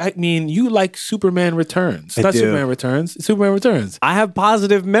I mean, you like Superman Returns. I do. Superman Returns. Superman Returns. I have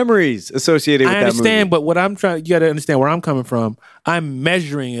positive memories associated with that movie. I understand, but what I'm trying, you got to understand where I'm coming from. I'm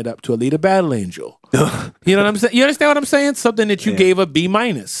measuring it up to Alita Battle Angel. You know what I'm saying? You understand what I'm saying? Something that you gave a B-.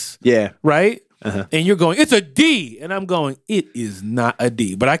 Yeah. Right? And you're going, it's a D. And I'm going, it is not a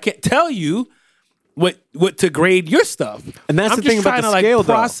D. But I can't tell you what to grade your stuff. And that's I'm the thing just about trying the to scale, like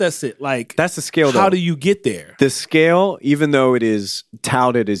though. process it. Like, That's the scale, though. how do you get there? The scale, even though it is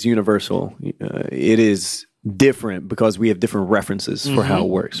touted as universal, it is different because we have different references for how it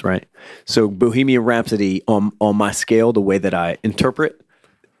works, right? So Bohemian Rhapsody, on my scale, the way that I interpret,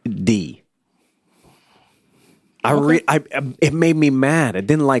 D. It made me mad. I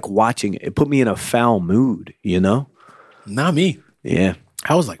didn't like watching it. It put me in a foul mood, you know? Not me. Yeah.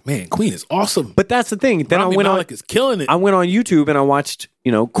 I was like, man, Queen is awesome. But that's the thing. Then Rami I went Malek is killing it. I went on YouTube and I watched,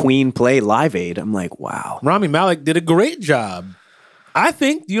 Queen play Live Aid. I'm like, wow. Rami Malek did a great job. I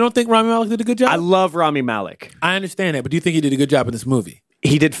think. You don't think Rami Malek did a good job? I love Rami Malek. I understand that, but do you think he did a good job in this movie?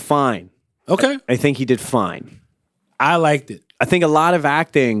 He did fine. Okay. I think he did fine. I liked it. I think a lot of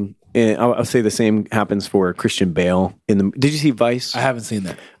acting, I'll say the same happens for Christian Bale. Did you see Vice? I haven't seen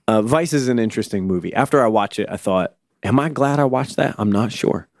that. Vice is an interesting movie. After I watched it, I thought, am I glad I watched that? I'm not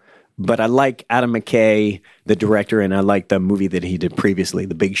sure. But I like Adam McKay, the director, and I like the movie that he did previously,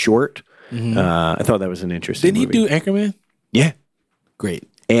 The Big Short. I thought that was an interesting movie. Didn't he do Anchorman? Yeah. Great.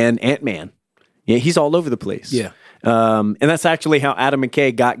 And Ant-Man. Yeah, he's all over the place. Yeah. And that's actually how Adam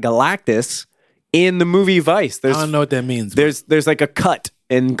McKay got Galactus in the movie Vice. I don't know what that means. There's like a cut,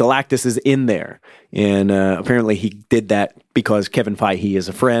 and Galactus is in there. And apparently he did that because Kevin Feige is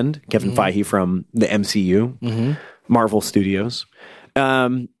a friend. Kevin Feige from the MCU, Marvel Studios.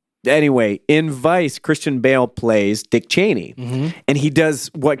 Anyway, in Vice, Christian Bale plays Dick Cheney, and he does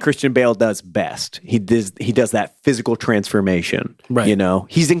what Christian Bale does best. He does that physical transformation. Right. You know,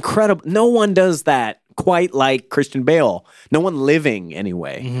 he's incredible. No one does that quite like Christian Bale. No one living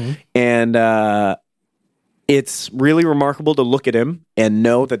anyway. And it's really remarkable to look at him and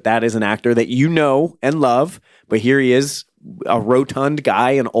know that is an actor that you know and love. But here he is a rotund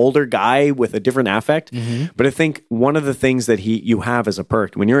guy, an older guy with a different affect. But I think one of the things that you have as a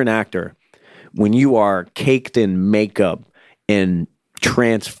perk when you're an actor, when you are caked in makeup and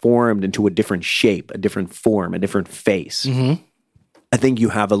transformed into a different shape, a different form, a different face, I think you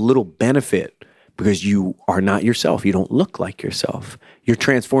have a little benefit because you are not yourself. You don't look like yourself. You're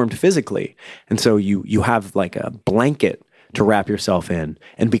transformed physically. And so you have like a blanket to wrap yourself in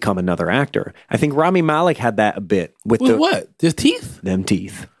and become another actor. I think Rami Malek had that a bit with what? His teeth? Them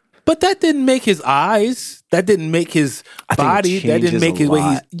teeth. But that didn't make his eyes. That didn't make his body. That didn't make his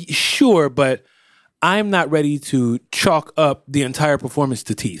way. Sure, but I'm not ready to chalk up the entire performance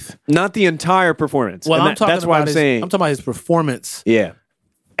to teeth. Not the entire performance. Well, that's why I'm saying. I'm talking about his performance. Yeah.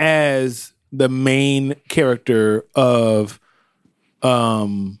 As the main character of,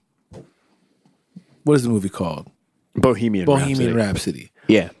 what is the movie called? Bohemian Rhapsody.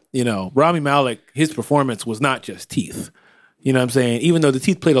 Yeah. You know, Rami Malek, his performance was not just teeth. You know what I'm saying? Even though the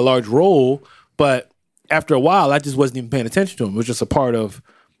teeth played a large role, but after a while, I just wasn't even paying attention to him. It was just a part of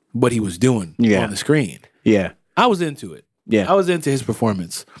what he was doing on the screen. Yeah. I was into it. Yeah. I was into his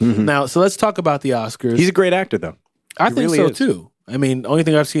performance. Now, so let's talk about the Oscars. He's a great actor, though. I think so, too. I mean, the only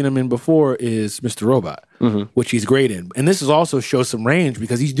thing I've seen him in before is Mr. Robot, which he's great in. And this is also shows some range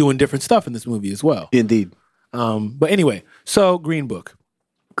because he's doing different stuff in this movie as well. Indeed. But anyway, so Green Book.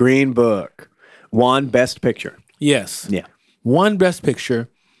 Green Book. Won Best Picture. Yes. Yeah. Won Best Picture.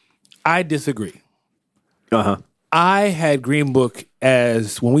 I disagree. I had Green Book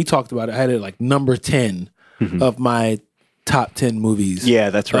as, when we talked about it, I had it like number 10 of my top 10 movies. Yeah,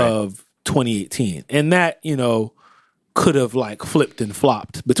 that's right. Of 2018. And that, you know, could have like flipped and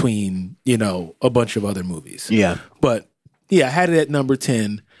flopped between, you know, a bunch of other movies. Yeah. But yeah, I had it at number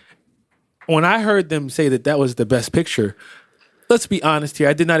 10. When I heard them say that that was the best picture, let's be honest here.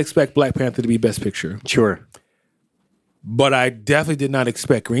 I did not expect Black Panther to be best picture. Sure. But I definitely did not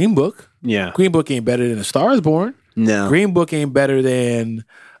expect Green Book. Yeah. Green Book ain't better than A Star is Born. No. Green Book ain't better than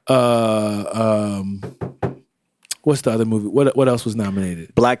what's the other movie? What else was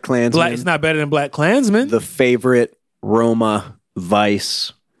nominated? Black Klansman. It's not better than Black Klansman. The Favorite, Roma,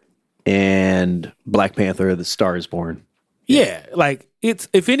 Vice, and Black Panther, The Star is Born. Yeah, like it's,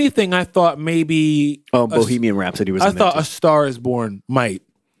 if anything, I thought maybe Bohemian Rhapsody was. I thought A Star is Born might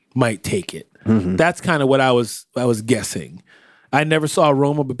take it. That's kind of what I was guessing. I never saw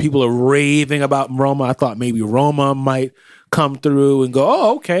Roma, but people are raving about Roma. I thought maybe Roma might come through and go,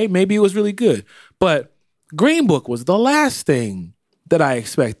 oh, okay, maybe it was really good. But Green Book was the last thing that I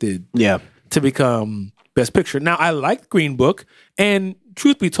expected to become Best Picture. Now, I liked Green Book, and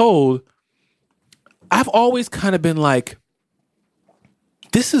truth be told, I've always kind of been like,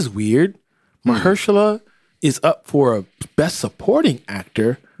 this is weird. Mahershala is up for a Best Supporting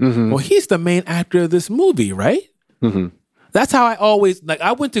Actor. Well, he's the main actor of this movie, right? That's how I always, like,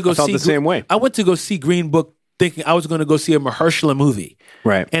 I went to go see the same way. I went to go see Green Book thinking I was going to go see a Mahershala movie.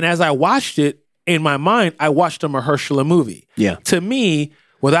 Right. And as I watched it, in my mind, I watched a Mahershala movie. Yeah. To me,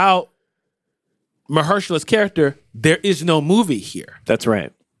 without Mahershala's character, there is no movie here. That's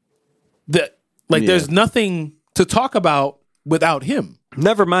right. There's nothing to talk about without him.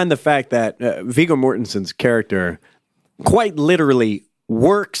 Never mind the fact that Viggo Mortensen's character quite literally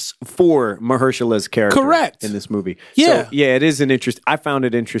works for Mahershala's character. Correct. In this movie. Yeah. So, yeah, it is I found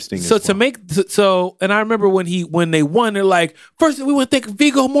it interesting. So as well. And I remember when they won, they're like, first we want to thank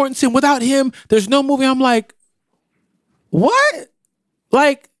Viggo Mortensen. Without him, there's no movie. I'm like, what?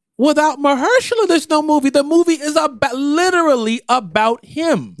 Like, without Mahershala, there's no movie. The movie is literally about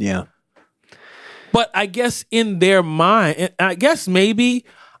him. Yeah. But I guess in their mind, I guess maybe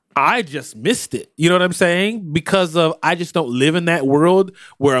I just missed it. You know what I'm saying? Because I just don't live in that world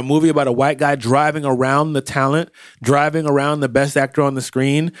where a movie about a white guy driving around the talent, driving around the best actor on the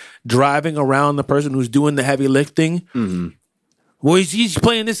screen, driving around the person who's doing the heavy lifting. Well, he's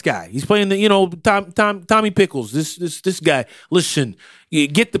playing this guy. He's playing the Tommy Pickles. This guy. Listen, you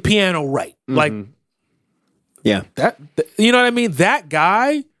get the piano right. Like, yeah, that. You know what I mean? That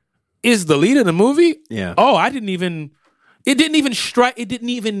guy is the lead of the movie. Yeah. Oh, it didn't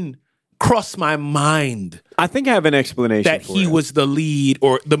even cross my mind. I think I have an explanation that he was the lead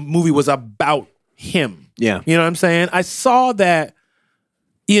or the movie was about him. Yeah. You know what I'm saying? I saw that,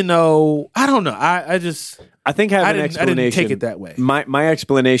 I don't know. I think I have an explanation. I didn't take it that way. My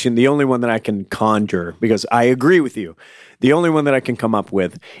explanation, the only one that I can conjure, because I agree with you, the only one that I can come up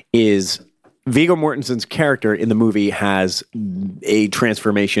with is Viggo Mortensen's character in the movie has a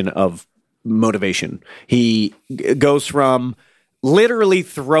transformation of motivation. He goes from literally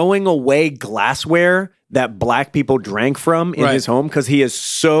throwing away glassware that black people drank from in his home because he is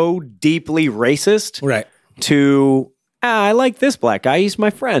so deeply racist, right, to I like this black guy. He's my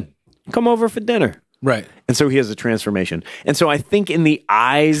friend. Come over for dinner. Right. And so he has a transformation. And so I think in the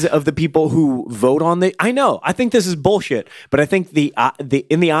eyes of the people who vote on I think this is bullshit, but I think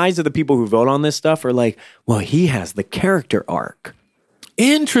in the eyes of the people who vote on this stuff are like, well, he has the character arc.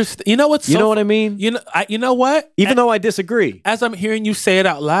 Interesting. You know what's You know what I mean? You know what? Even though I disagree. As I'm hearing you say it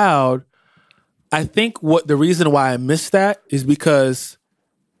out loud, I think the reason why I missed that is because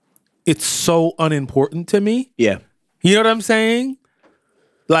it's so unimportant to me. Yeah. You know what I'm saying?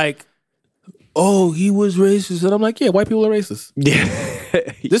 Like, oh, he was racist. And I'm like, yeah, white people are racist. Yeah.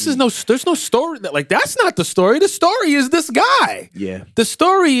 There's no story that's not the story. The story is this guy. Yeah. The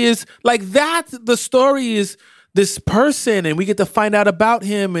story is the story is this person, and we get to find out about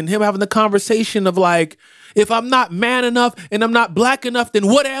him and him having the conversation of like, if I'm not man enough and I'm not black enough, then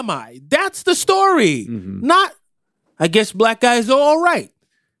what am I? That's the story. Mm-hmm. Not, I guess black guys are all right.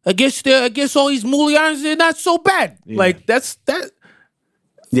 I guess all these Mulians are not so bad. Yeah. Like that's that.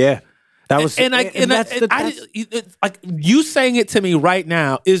 Yeah. That was Like you saying it to me right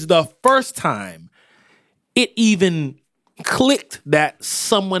now is the first time it even clicked that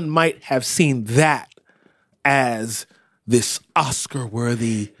someone might have seen that as this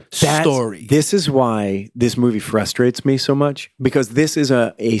Oscar-worthy story. This is why this movie frustrates me so much, because this is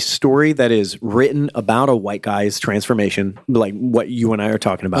a story that is written about a white guy's transformation, like what you and I are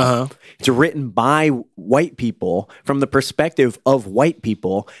talking about. Uh-huh. It's written by white people from the perspective of white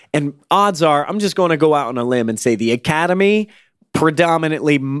people. And odds are, I'm just going to go out on a limb and say the Academy,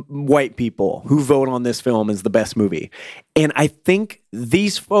 predominantly white people who vote on this film as the best movie. And I think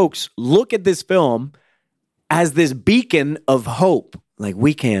these folks look at this film as this beacon of hope. Like,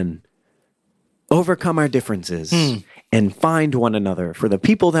 we can overcome our differences and find one another for the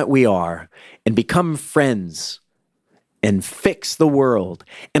people that we are and become friends and fix the world.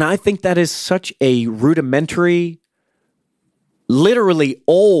 And I think that is such a rudimentary, literally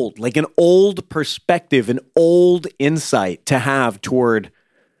old, like an old perspective, an old insight to have toward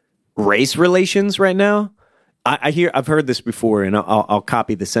race relations right now. I've heard this before, and I'll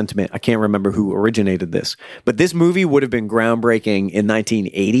copy the sentiment. I can't remember who originated this, but this movie would have been groundbreaking in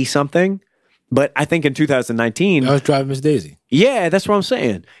 1980 something. But I think in 2019, I was Driving Miss Daisy. Yeah, that's what I'm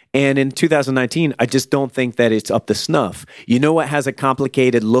saying. And in 2019, I just don't think that it's up to snuff. You know what has a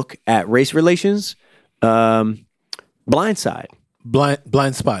complicated look at race relations? Blindside.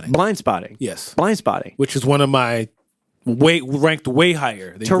 Blind Spotting. Blind Spotting. Yes. Blind Spotting. Which is one of my ranked way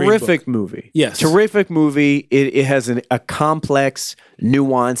higher than terrific movie. Yes. Terrific movie. It has a complex,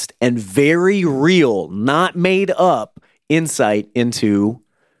 nuanced, and very real, not made up insight into,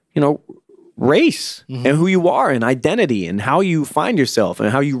 race and who you are and identity and how you find yourself and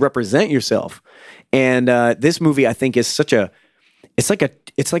how you represent yourself. And this movie, I think, is it's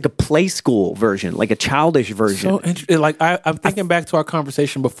like a play school version, like a childish version. So interesting. Like I'm thinking back to our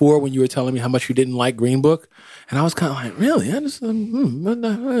conversation before when you were telling me how much you didn't like Green Book, and I was kind of like, really? I just,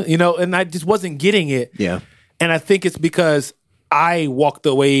 and I just wasn't getting it. Yeah. And I think it's because I walked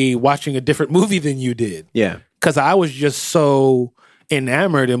away watching a different movie than you did. Yeah. Because I was just so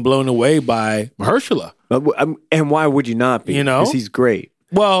enamored and blown away by Mahershala. And why would you not be? Because he's great.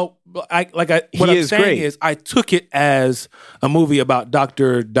 Well, what I'm saying is I took it as a movie about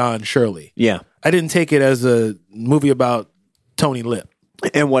Dr. Don Shirley. Yeah. I didn't take it as a movie about Tony Lip.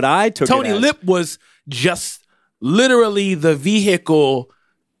 And what I took Tony Lip was just literally the vehicle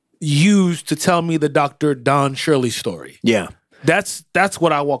used to tell me the Dr. Don Shirley story. Yeah. That's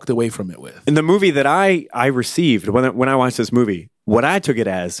what I walked away from it with. And the movie that I received when I watched this movie, what I took it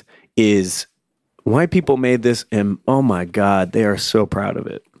as is white people made this, and oh my God, they are so proud of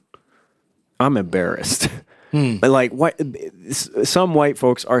it. I'm embarrassed. But like, some white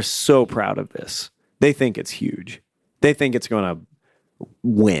folks are so proud of this. They think it's huge. They think it's going to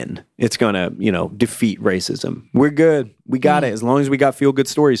win. It's going to, defeat racism. We're good. We got it. As long as we got feel good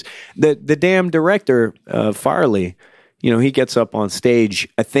stories. The damn director, Farley, he gets up on stage,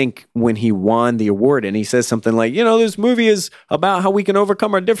 I think when he won the award, and he says something like, this movie is about how we can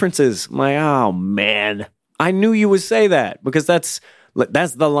overcome our differences. I'm like, oh man, I knew you would say that, because that's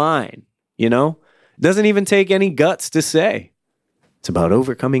the line, Doesn't even take any guts to say. It's about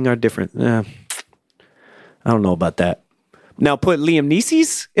overcoming our difference. I don't know about that. Now put Liam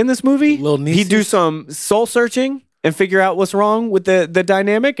Neeson in this movie. He'd do some soul searching and figure out what's wrong with the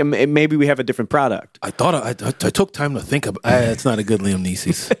dynamic, and maybe we have a different product. I thought I took time to think about. It's not a good Liam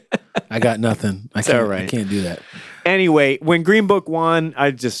Neeson. I got nothing. I can't do that. Anyway, when Green Book won,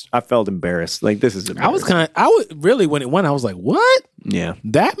 I felt embarrassed. Like, this is embarrassing. When it won, I was like, what? Yeah,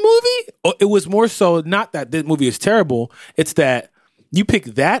 that movie. It was more so not that this movie is terrible. It's that you pick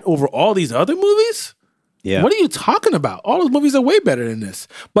that over all these other movies. Yeah. What are you talking about? All those movies are way better than this.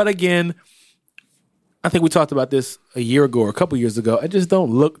 But again, I think we talked about this a year ago or a couple years ago. I just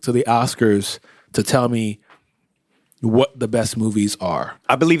don't look to the Oscars to tell me what the best movies are.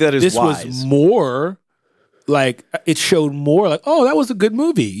 I believe that is This wise. was more like, it showed more like, oh, that was a good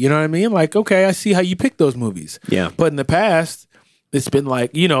movie. You know what I mean? Like, okay, I see how you pick those movies. Yeah. But in the past, it's been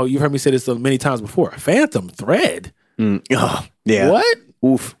like, you've heard me say this many times before. Phantom Thread. Oh, yeah. What?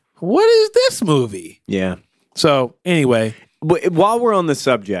 Oof. What is this movie? Yeah. So anyway, But while we're on the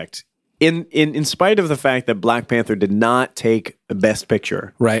subject, in spite of the fact that Black Panther did not take Best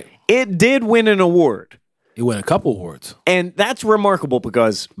Picture, right. it did win an award. It won a couple awards. And that's remarkable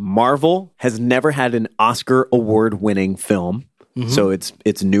because Marvel has never had an Oscar award-winning film. So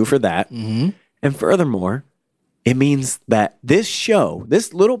it's new for that. And furthermore, it means that this show,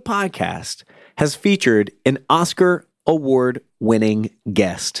 this little podcast, has featured an Oscar award-winning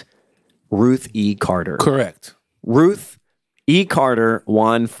guest, Ruth E. Carter. Correct. Ruth E. Carter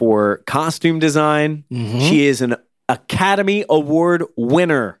won for costume design. She is an Academy Award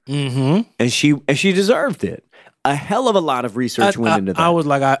winner, and she deserved it. A hell of a lot of research went into that. I was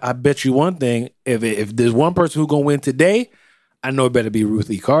like, I bet you one thing. If there's one person who's gonna win today, I know it better be Ruth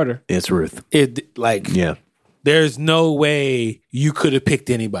E. Carter. It's Ruth. Yeah. There's no way you could have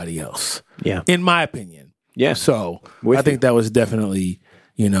picked anybody else. Yeah. In my opinion. Yeah. So With I think that was definitely,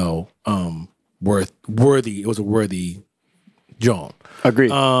 worthy. It was a worthy John.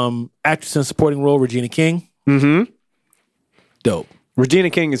 Agreed. Actress in supporting role, Regina King. Dope. Regina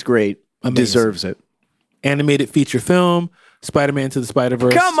King is great. Amazing. Deserves it. Animated feature film, Spider-Man to the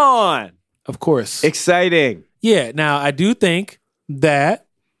Spider-Verse. Come on. Of course. Exciting. Yeah. Now, I do think that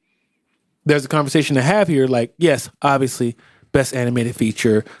there's a conversation to have here. Like, yes, obviously, best animated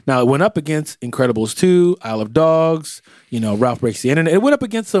feature. Now, it went up against Incredibles 2, Isle of Dogs, Ralph Breaks the Internet. It went up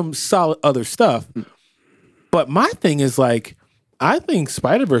against some solid other stuff. But my thing is, like, I think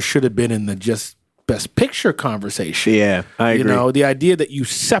Spider-Verse should have been in the just best picture conversation. Yeah, I agree. The idea that you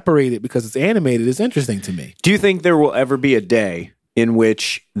separate it because it's animated is interesting to me. Do you think there will ever be a day in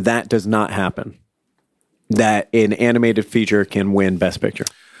which that does not happen? That an animated feature can win Best Picture?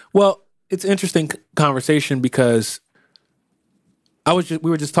 Well, it's an interesting conversation because we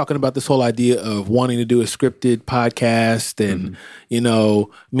were just talking about this whole idea of wanting to do a scripted podcast and,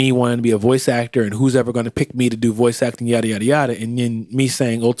 me wanting to be a voice actor and who's ever going to pick me to do voice acting, yada, yada, yada. And then me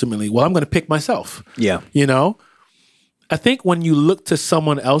saying ultimately, well, I'm going to pick myself. Yeah. I think when you look to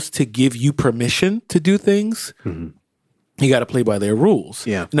someone else to give you permission to do things, you got to play by their rules.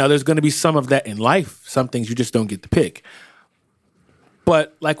 Yeah. Now, there's going to be some of that in life. Some things you just don't get to pick.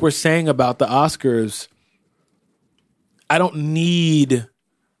 But like we're saying about the Oscars, I don't need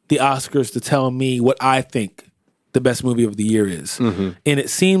the Oscars to tell me what I think the best movie of the year is. And it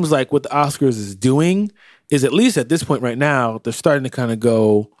seems like what the Oscars is doing is, at least at this point right now, they're starting to kind of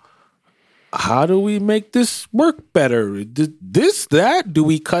go, how do we make this work better? This, that? Do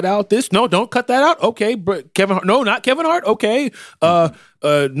we cut out this? No, don't cut that out. Okay, but Kevin Hart. No, not Kevin Hart. Okay.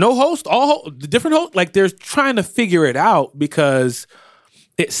 No host, different host. Like, they're trying to figure it out because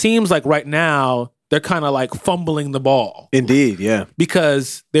it seems like right now they're kind of like fumbling the ball. Indeed, yeah.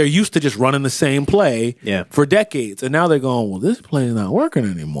 Because they're used to just running the same play for decades. And now they're going, well, this play is not working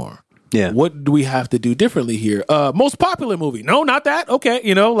anymore. Yeah. What do we have to do differently here? Most popular movie. No, not that. Okay.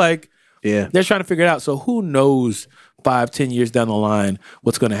 They're trying to figure it out. So who knows 5-10 years down the line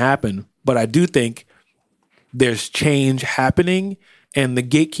what's going to happen. But I do think there's change happening and the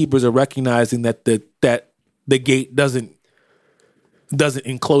gatekeepers are recognizing that the gate doesn't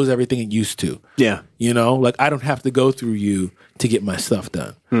enclose everything it used to. Yeah. Like, I don't have to go through you to get my stuff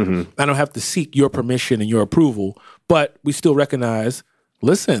done. I don't have to seek your permission and your approval, but we still recognize,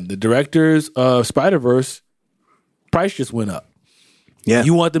 listen, the directors of Spider-Verse price just went up. Yeah.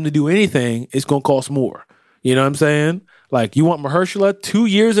 You want them to do anything, it's going to cost more. You know what I'm saying? Like, you want Mahershala 2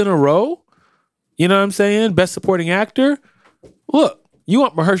 years in a row? You know what I'm saying? Best supporting actor? Look, you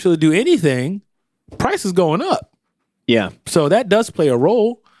want Mahershala to do anything, price is going up. Yeah. So that does play a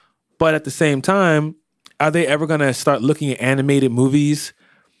role, but at the same time, are they ever going to start looking at animated movies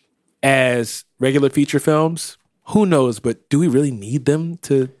as regular feature films? Who knows, but do we really need them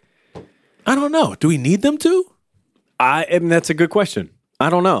to? I don't know. Do we need them to? That's a good question. I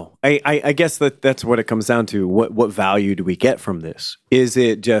don't know. I guess that's what it comes down to. What value do we get from this? Is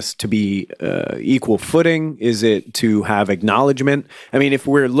it just to be equal footing? Is it to have acknowledgement? I mean, if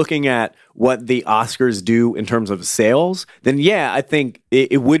we're looking at what the Oscars do in terms of sales, then yeah, I think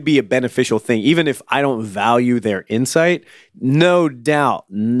it would be a beneficial thing. Even if I don't value their insight, no doubt,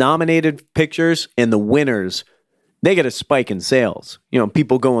 nominated pictures and the winners they get a spike in sales.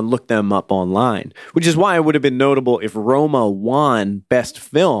 People go and look them up online, which is why it would have been notable if Roma won Best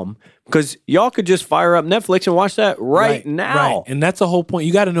Film, because y'all could just fire up Netflix and watch that right now. Right. And that's the whole point.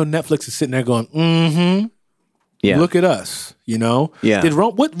 You got to know Netflix is sitting there going, Yeah. look at us, Yeah.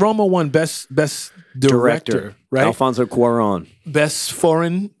 What Roma won Best Director, right? Alfonso Cuarón. Best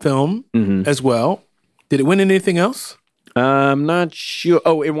Foreign Film as well. Did it win anything else? I'm not sure.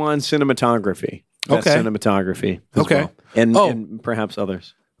 Oh, it won cinematography. Best cinematography. As well. And perhaps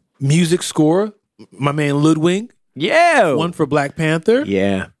others. Music score, my man Ludwig. Yeah. One for Black Panther.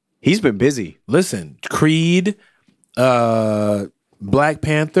 Yeah. He's been busy. Listen, Creed, Black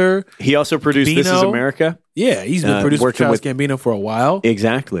Panther. He also produced This Is America. Yeah, he's been producing with Childish Gambino for a while.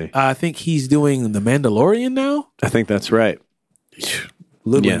 Exactly. I think he's doing The Mandalorian now. I think that's right.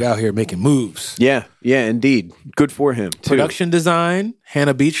 Ludwig out here making moves. Yeah, indeed. Good for him, too. Production design,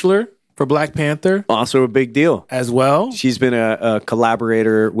 Hannah Beachler for Black Panther. Also a big deal. As well. She's been a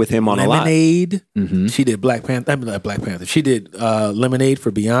collaborator with him on Lemonade. A lot. She did Black Panther. She did Lemonade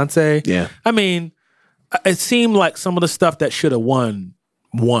for Beyonce. Yeah. I mean, it seemed like some of the stuff that should have won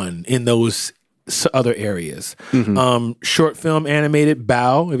in those other areas. Short film animated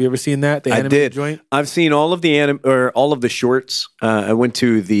Bow. Have you ever seen that? The animated joint? I've seen all of the shorts. I went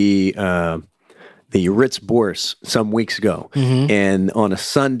to the Ritz Bourse some weeks ago, and on a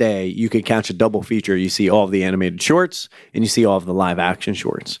Sunday you could catch a double feature. You see all of the animated shorts and you see all of the live action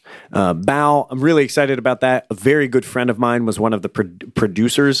shorts. Bow, I'm really excited about that. A very good friend of mine was one of the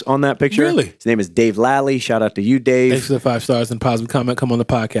producers on that picture. Really? His name is Dave Lally. Shout out to you, Dave. Thanks for the 5 stars and positive comment. Come on the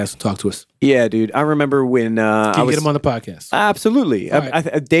podcast and talk to us. Yeah, dude. I remember when Can you get him on the podcast? Absolutely.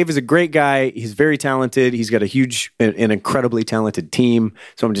 Right. Dave is a great guy. He's very talented. He's got an incredibly talented team.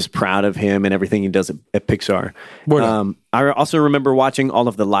 So I'm just proud of him and everything he does at Pixar. I also remember watching all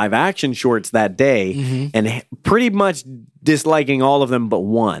of the live action shorts that day and pretty much disliking all of them but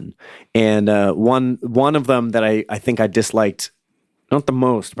one. And one of them that I think I disliked, not the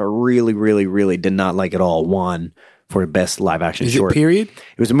most, but really, really, really did not like at all, won for best live action short. It period?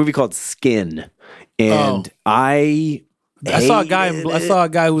 It was a movie called Skin. And I saw a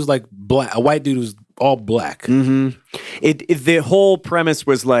guy who was like black, a white dude who was all black. The whole premise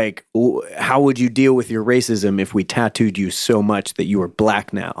was like, how would you deal with your racism if we tattooed you so much that you were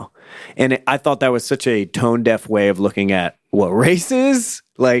black now? And I thought that was such a tone deaf way of looking at what race is.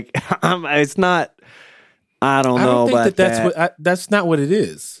 Like, it's not. I don't know about that. That's not what it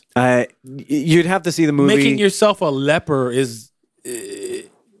is. You'd have to see the movie. Making yourself a leper is.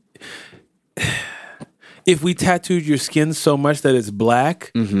 If we tattooed your skin so much that it's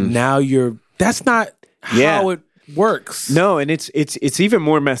black, now you're. That's not how it works. No, and it's even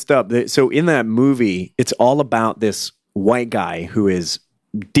more messed up. So in that movie, it's all about this white guy who is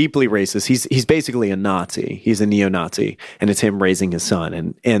deeply racist. He's basically a Nazi. He's a neo-Nazi, and it's him raising his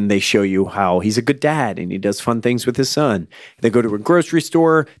son. And they show you how he's a good dad and he does fun things with his son. They go to a grocery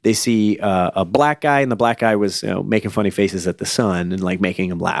store. They see a black guy, and the black guy was making funny faces at the son and like making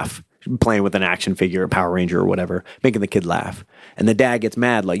him laugh, playing with an action figure, a Power Ranger or whatever, making the kid laugh. And the dad gets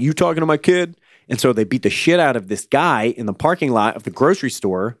mad, like, you talking to my kid? And so they beat the shit out of this guy in the parking lot of the grocery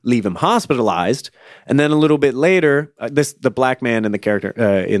store, leave him hospitalized. And then a little bit later, the black man in the character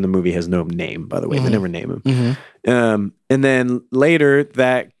in the movie has no name, by the way. They never name him. And then later,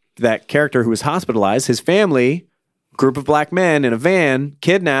 that character who was hospitalized, his family, group of black men in a van,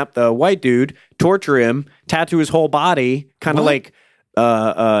 kidnap the white dude, torture him, tattoo his whole body, kind of like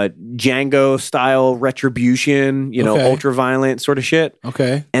Django style retribution, ultra violent sort of shit.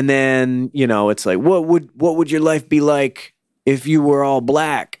 Okay. And then, it's like, what would your life be like if you were all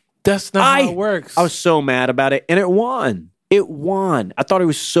black? That's not how it works. I was so mad about it, and it won. It won. I thought it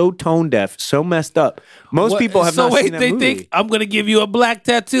was so tone deaf, so messed up. Most people have not seen that movie. They think I'm going to give you a black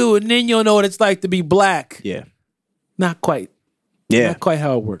tattoo, and then you'll know what it's like to be black. Yeah. Not quite. Yeah. Not quite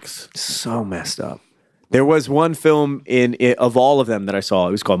how it works. So messed up. There was one film of all of them that I saw.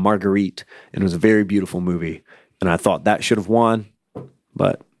 It was called Marguerite, and it was a very beautiful movie. And I thought that should have won.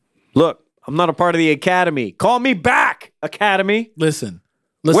 But look, I'm not a part of the Academy. Call me back, Academy. Listen.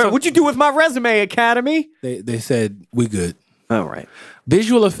 What'd you do with my resume, Academy? They said, we good. All right.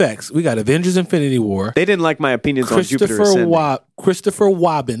 Visual effects. We got Avengers Infinity War. They didn't like my opinions on Jupiter Ascending. Christopher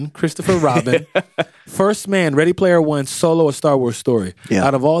Robin. First Man, Ready Player One, Solo, A Star Wars Story. Yeah.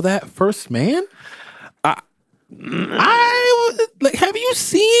 Out of all that, First Man? Have you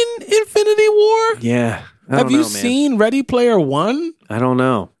seen Infinity War? Yeah. Have you seen Ready Player One? I don't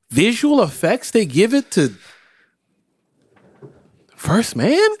know. Visual effects, they give it to First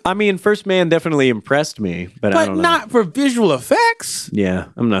Man? I mean, First Man definitely impressed me, but I But don't know. not for visual effects. Yeah,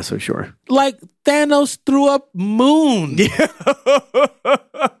 I'm not so sure. Like Thanos threw up moon.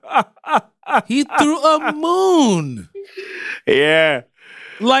 He threw a moon. Yeah.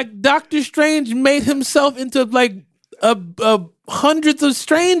 Like Doctor Strange made himself into like hundreds of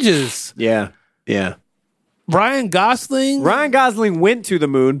strangers. Yeah. Yeah. Ryan Gosling. Ryan Gosling went to the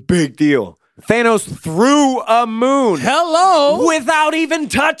moon. Big deal. Thanos threw a moon Hello. without even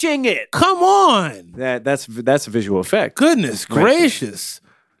touching it. Come on. That's a visual effect. Goodness gracious.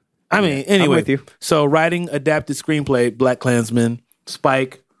 I mean, anyway. with you. So writing adapted screenplay, Black Klansman,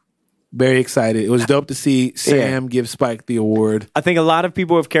 Spike. Very excited. It was dope to see Sam give Spike the award. I think a lot of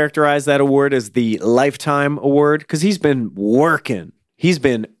people have characterized that award as the Lifetime Award because he's been working. He's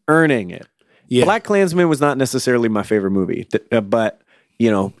been earning it. Yeah. Black Klansman was not necessarily my favorite movie, but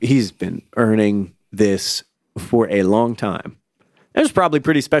he's been earning this for a long time. It was probably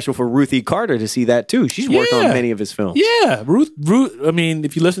pretty special for Ruth E. Carter to see that too. She's worked on many of his films. Yeah, Ruth. I mean,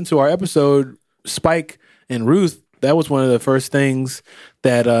 if you listen to our episode, Spike and Ruth, that was one of the first things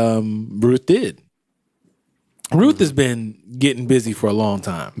that Ruth did. Ruth has been getting busy for a long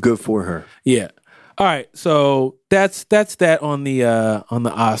time. Good for her. Yeah. All right. So that's that on the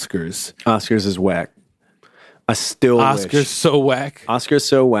Oscars. Oscars is whack. I still Oscars wish. so whack. Oscars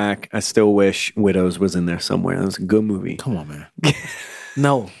so whack. I still wish Widows was in there somewhere. That was a good movie. Come on, man.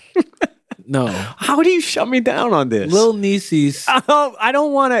 No. How do you shut me down on this? Lil Niecy's. I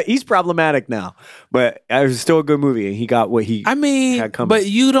don't want to. He's problematic now, but it was still a good movie. And he got what he. I mean, had coming. but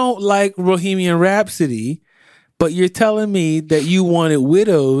you don't like Bohemian Rhapsody, but you're telling me that you wanted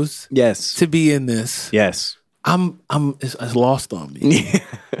Widows Yes. to be in this. Yes. It's lost on me.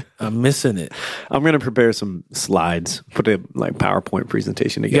 I'm missing it. I'm gonna prepare some slides. Put a PowerPoint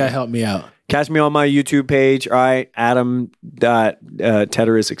presentation You together. gotta help me out. Catch me on my YouTube page. All right,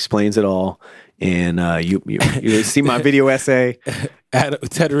 Adam.Teteris explains it all, and you see my video essay.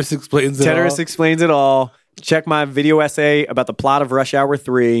 Teteris explains it all. Teteris explains it all. Check my video essay about the plot of Rush Hour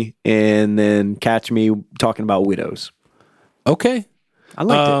 3, and then catch me talking about Widows. Okay. I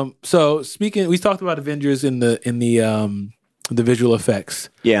liked it. So speaking, we talked about Avengers in the visual effects.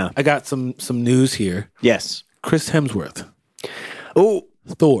 Yeah. I got some news here. Yes. Chris Hemsworth, Oh.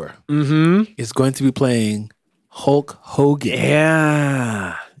 Thor, is going to be playing Hulk Hogan.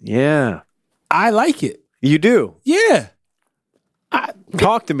 Yeah. Yeah. I like it. You do. Yeah.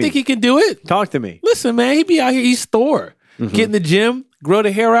 Talk to me. Think he can do it? Talk to me. Listen, man, he be out here. He's Thor. Get in the gym, grow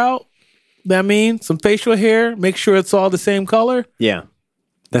the hair out. I mean, some facial hair. Make sure it's all the same color. Yeah.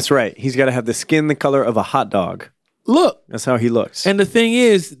 That's right. He's got to have the skin the color of a hot dog. Look. That's how he looks. And the thing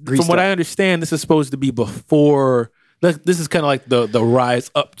is, Greased from what up. I understand, this is supposed to be before. This is kind of like the rise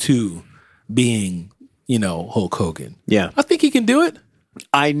up to being, Hulk Hogan. Yeah. I think he can do it.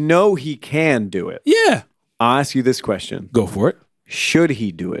 I know he can do it. Yeah. I'll ask you this question. Go for it. Should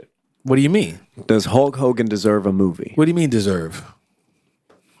he do it? What do you mean? Does Hulk Hogan deserve a movie? What do you mean deserve?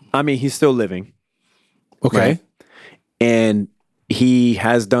 I mean, he's still living. Okay. Right? And he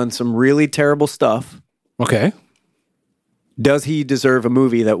has done some really terrible stuff. Okay. Does he deserve a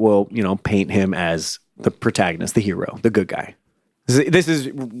movie that will, paint him as the protagonist, the hero, the good guy? This is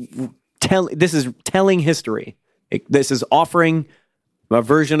telling history. This is offering a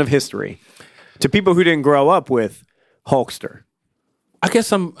version of history to people who didn't grow up with Hulkster. I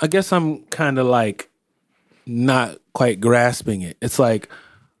guess I'm kind of like not quite grasping it. It's like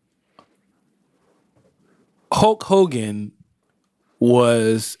Hulk Hogan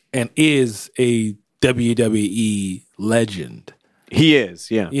was and is a WWE legend. He is,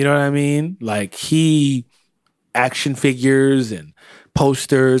 yeah. You know what I mean? Like he action figures and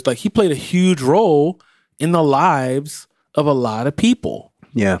posters, like he played a huge role in the lives of a lot of people.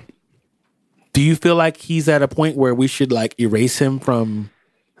 Yeah. Do you feel like he's at a point where we should like erase him from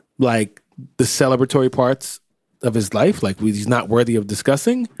like the celebratory parts of his life? Like he's not worthy of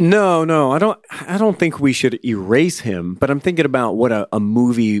discussing? No, I don't think we should erase him, but I'm thinking about what a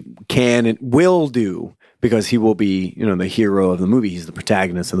movie can and will do because he will be, the hero of the movie. He's the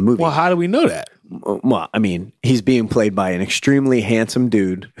protagonist of the movie. Well, how do we know that? Well, I mean, he's being played by an extremely handsome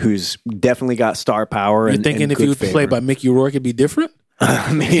dude who's definitely got star power. You're and thinking and if he good was favor. played by Mickey Rourke, it'd be different?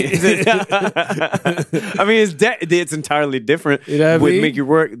 I mean, it's entirely different You know what I with mean? Mickey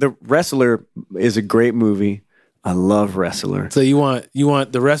Rourke. The Wrestler is a great movie. I love Wrestler. So you want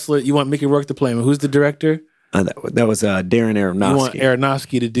the wrestler, you want Mickey Rourke to play him. Who's the director? That was Darren Aronofsky. You want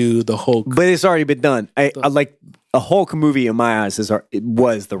Aronofsky to do the Hulk. But it's already been done. I like a Hulk movie in my eyes. It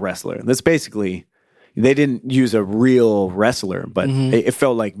was The Wrestler. That's basically, they didn't use a real wrestler, but it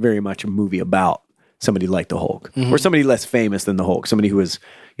felt like very much a movie about somebody like the Hulk, or somebody less famous than the Hulk, somebody who was,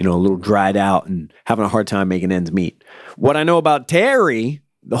 a little dried out and having a hard time making ends meet. What I know about Terry,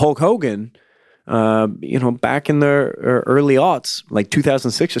 the Hulk Hogan, back in the early aughts, like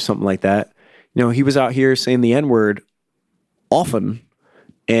 2006 or something like that, he was out here saying the N-word often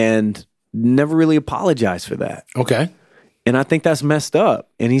and never really apologized for that. Okay. And I think that's messed up.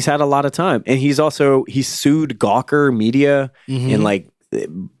 And he's had a lot of time. And he sued Gawker Media and like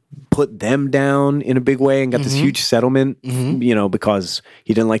put them down in a big way and got this huge settlement, because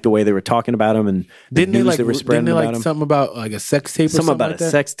he didn't like the way they were talking about him and the news they were spreading about him. Something about like a sex tape or something about like that?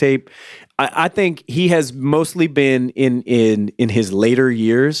 A sex tape. I think he has mostly been in his later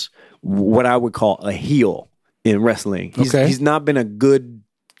years what I would call a heel in wrestling. He's not been a good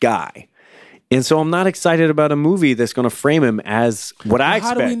guy. And so I'm not excited about a movie that's going to frame him as what I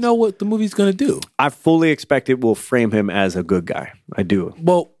expect. How do we know what the movie's going to do? I fully expect it will frame him as a good guy. I do.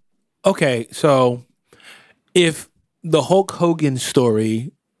 Well, okay, so if the Hulk Hogan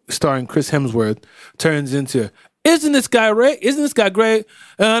story starring Chris Hemsworth turns into, isn't this guy great? Isn't this guy great?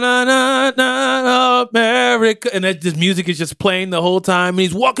 America. And that this music is just playing the whole time. And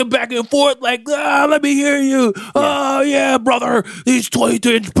he's walking back and forth like, let me hear you. Yeah. Oh, yeah, brother. These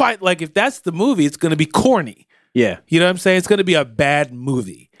 22-inch pipe. Like, if that's the movie, it's going to be corny. Yeah. You know what I'm saying? It's going to be a bad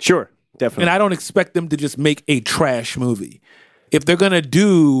movie. Sure, definitely. And I don't expect them to just make a trash movie. If they're going to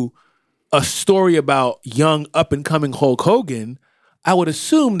do a story about young, up-and-coming Hulk Hogan, I would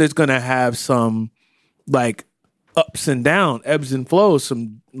assume there's going to have some, like, ups and downs, ebbs and flows,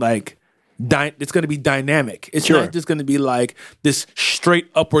 some like it's going to be dynamic. It's not just going to be like this straight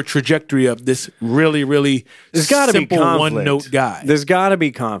upward trajectory of this really, really simple one-note guy. There's got to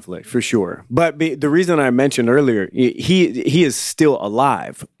be conflict for sure. But the reason I mentioned earlier, he is still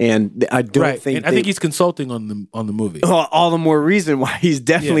alive, and I don't think. And I think he's consulting on the movie. All the more reason why he's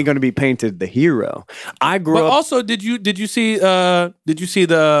definitely going to be painted the hero. I grew up. But also, did you see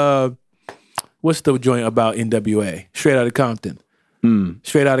the what's the joint about NWA? Straight Outta Compton.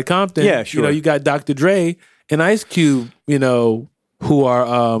 Straight Outta Compton. Yeah, sure. You got Dr. Dre and Ice Cube, who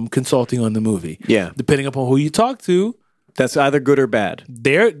are consulting on the movie. Yeah. Depending upon who you talk to. That's either good or bad.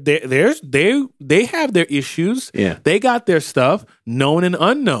 They have their issues. Yeah. They got their stuff, known and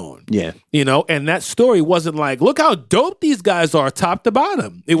unknown. Yeah. And that story wasn't like, look how dope these guys are top to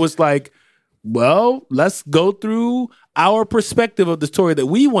bottom. It was like, well, let's go through our perspective of the story that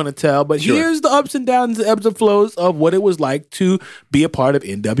we want to tell, but here's the ups and downs, the ebbs and flows of what it was like to be a part of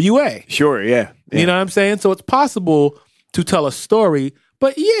NWA. Sure, yeah. You know what I'm saying? So it's possible to tell a story,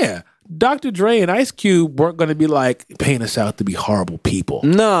 but yeah, Dr. Dre and Ice Cube weren't going to be like, paint us out to be horrible people.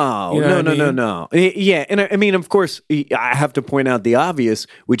 No. Yeah, and I mean, of course, I have to point out the obvious,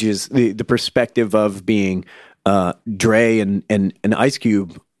 which is the perspective of being Dre and Ice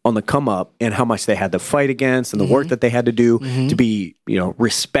Cube on the come up, and how much they had to fight against, and the work that they had to do to be,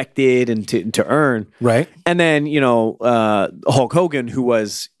 respected and to earn. Right. And then, Hulk Hogan, who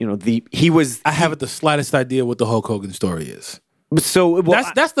was, I haven't the slightest idea what the Hulk Hogan story is. So I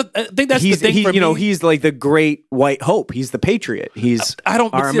think that's the thing for me. He's like the great white hope. He's the patriot. He's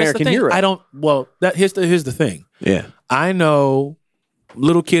our American hero. Here's the thing. Yeah. I know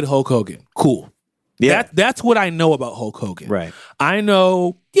little kid Hulk Hogan. Cool. Yeah. That's what I know about Hulk Hogan. Right. I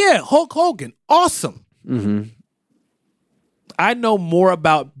know, Hulk Hogan, awesome. Mm-hmm. I know more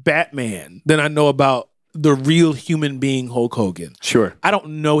about Batman than I know about the real human being Hulk Hogan. Sure. I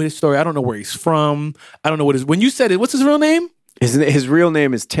don't know his story. I don't know where he's from. I don't know when you said it, what's his real name? His real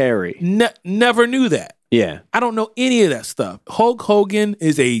name is Terry. Never knew that. Yeah. I don't know any of that stuff. Hulk Hogan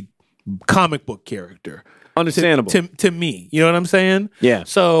is a comic book character. Understandable. To me. You know what I'm saying? Yeah.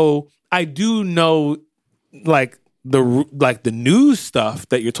 So I do know like the news stuff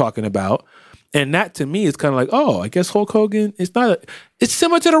that you're talking about, and that to me is kind of like, oh, I guess Hulk Hogan is it's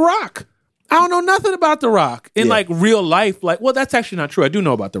similar to The Rock. I don't know nothing about The Rock in like real life. Like, well, that's actually not true. I do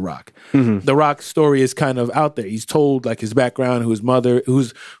know about The Rock. Mm-hmm. The Rock's story is kind of out there. He's told like his background, who his mother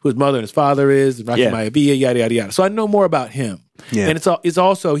and his father is, Rocky Maivia, yada yada yada. So I know more about him. Yeah. And it's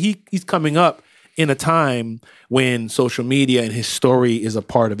also he's coming up in a time when social media and his story is a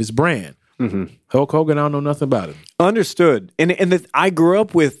part of his brand. Mm-hmm. Hulk Hogan, I don't know nothing about him. Understood. I grew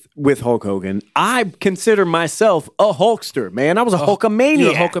up with Hulk Hogan. I consider myself a Hulkster, man. I was a Hulkamaniac.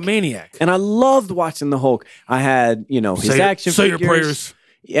 You're a Hulkamaniac. And I loved watching the Hulk. I had, his action figures. Say your prayers.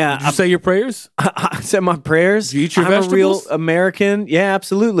 Yeah. Did you say your prayers? I said my prayers. Did you eat your I'm vegetables? a real American. Yeah,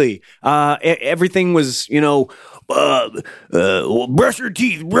 absolutely. Everything was, brush your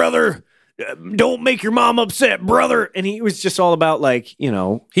teeth, brother. don't make your mom upset, brother. And he was just all about like,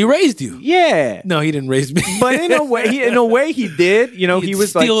 He raised you. yeah. No, he didn't raise me. But in a way, he did. He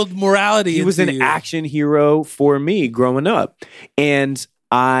was like instilled morality. he was an into you. action hero for me growing up, and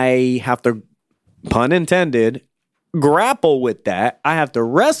I have to, pun intended, grapple with that. I have to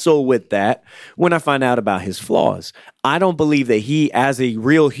wrestle with that when I find out about his flaws. I don't believe that he, as a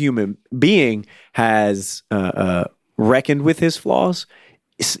real human being, has reckoned with his flaws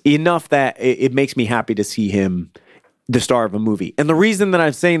enough that it makes me happy to see him the star of a movie. And the reason that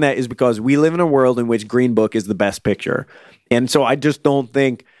I'm saying that is because we live in a world in which Green Book is the best picture. And so I just don't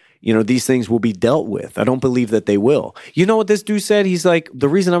think, these things will be dealt with. I don't believe that they will. You know what this dude said? He's like, the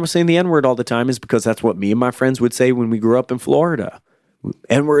reason I was saying the N-word all the time is because that's what me and my friends would say when we grew up in Florida.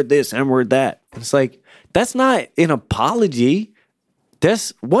 N-word this, N-word that. And it's like, that's not an apology.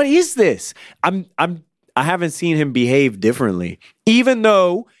 What is this? I haven't seen him behave differently. Even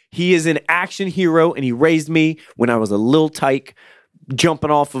though he is an action hero and he raised me when I was a little tyke, jumping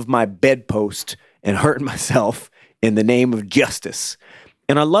off of my bedpost and hurting myself in the name of justice.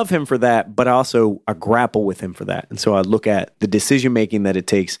 And I love him for that, but I grapple with him for that. And so I look at the decision making that it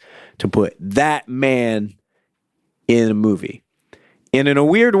takes to put that man in a movie. And in a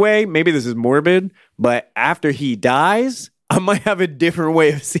weird way, maybe this is morbid, but after he dies, I might have a different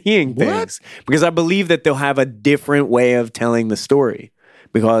way of seeing things. Because I believe that they'll have a different way of telling the story.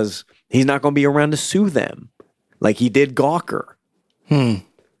 Because he's not going to be around to sue them like he did Gawker.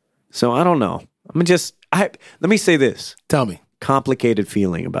 So I don't know. Let me say this. Tell me. Complicated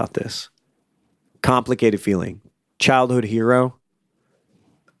feeling about this. Complicated feeling. Childhood hero.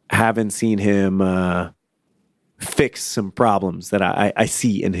 Haven't seen him fix some problems that I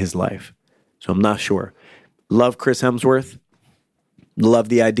see in his life. So I'm not sure. Love Chris Hemsworth. Love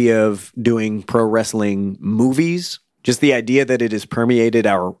the idea of doing pro wrestling movies. Just the idea that it has permeated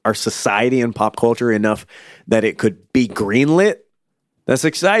our society and pop culture enough that it could be greenlit. That's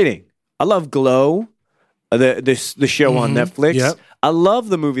exciting. I love Glow, the show on Netflix. Yep. I love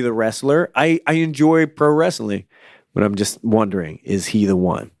the movie The Wrestler. I enjoy pro wrestling, but I'm just wondering, is he the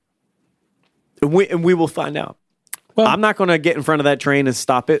one? And we will find out. Well, I'm not going to get in front of that train and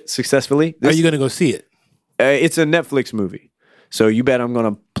stop it successfully. Are you going to go see it? It's a Netflix movie. So you bet I'm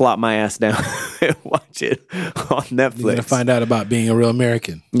going to plop my ass down and watch it on Netflix. You're going to find out about being a real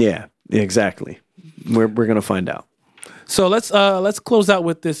American. Yeah, exactly. We're going to find out. So let's close out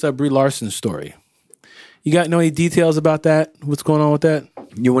with this Brie Larson story. You got any details about that? What's going on with that?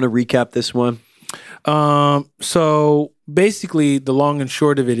 You want to recap this one? So basically, the long and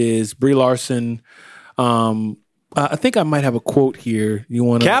short of it is Brie Larson. I think I might have a quote here. You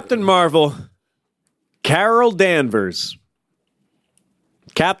want Captain Marvel, Carol Danvers.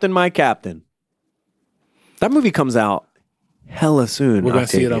 Captain, my captain. That movie comes out hella soon. We're going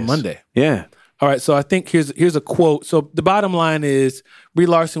to see it on Monday. Yeah. All right. So I think here's a quote. So the bottom line is Brie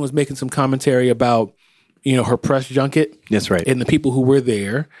Larson was making some commentary about, her press junket. That's right. And the people who were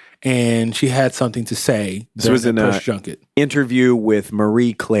there. And she had something to say. This was in a press junket interview with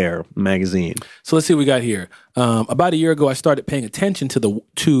Marie Claire magazine. So let's see what we got here. About a year ago, I started paying attention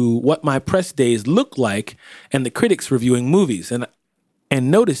to what my press days looked like and the critics reviewing movies. And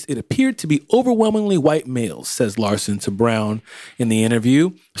noticed it appeared to be overwhelmingly white males, says Larson to Brown in the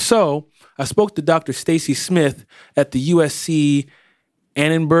interview. So I spoke to Dr. Stacy Smith at the USC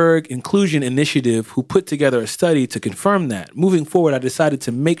Annenberg Inclusion Initiative, who put together a study to confirm that. Moving forward, I decided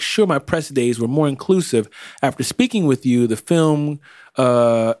to make sure my press days were more inclusive. After speaking with you, the film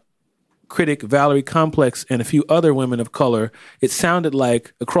critic Valerie Complex and a few other women of color, it sounded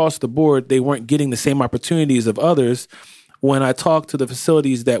like across the board they weren't getting the same opportunities of others. When I talked to the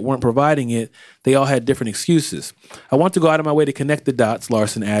facilities that weren't providing it, they all had different excuses. I want to go out of my way to connect the dots,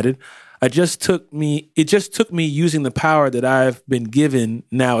 Larson added. It just took me using the power that I've been given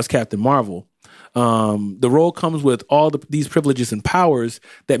now as Captain Marvel. The role comes with all these privileges and powers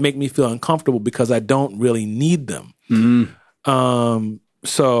that make me feel uncomfortable because I don't really need them. Mm-hmm.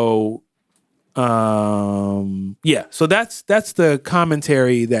 So that's the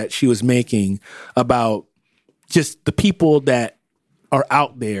commentary that she was making about just the people that are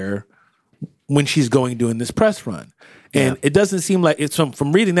out there when she's doing this press run. And it doesn't seem like it's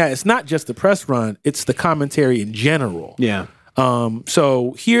from reading that, it's not just the press run, it's the commentary in general. Yeah.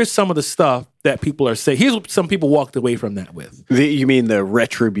 So here's some of the stuff that people are saying. Here's what some people walked away from that with. You mean the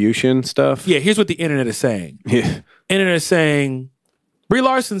retribution stuff? Yeah, here's what the internet is saying. Yeah. Internet is saying, Brie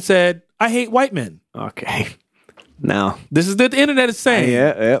Larson said, I hate white men. Okay. Now. This is what the internet is saying.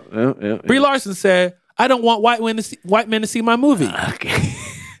 Yeah. Brie Larson said, I don't want white men to see my movie. Okay.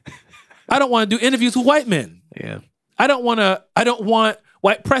 I don't want to do interviews with white men. Yeah. I don't want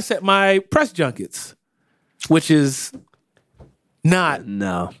white press at my press junkets, which is not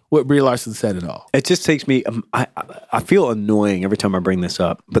what Brie Larson said at all. It just takes me, I feel annoying every time I bring this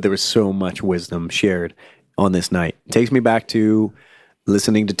up, but there was so much wisdom shared on this night. It takes me back to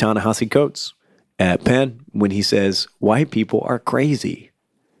listening to Ta-Nehisi Coates at Penn when he says, white people are crazy.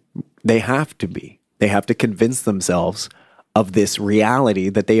 They have to be. They have to convince themselves of this reality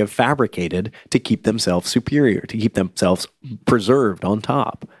that they have fabricated to keep themselves superior, to keep themselves preserved on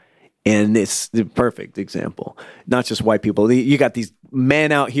top. And it's the perfect example. Not just white people. You got these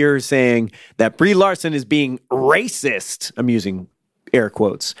men out here saying that Brie Larson is being racist. I'm using air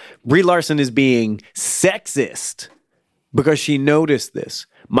quotes. Brie Larson is being sexist because she noticed this.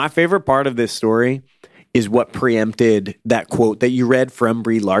 My favorite part of this story is what preempted that quote that you read from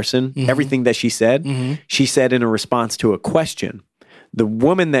Brie Larson. Mm-hmm. Everything that she said in a response to a question. The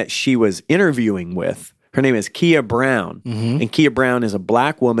woman that she was interviewing with, her name is Kia Brown. Mm-hmm. And Kia Brown is a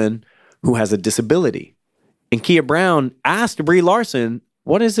black woman who has a disability. And Kia Brown asked Brie Larson,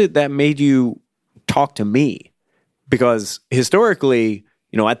 what is it that made you talk to me? Because historically,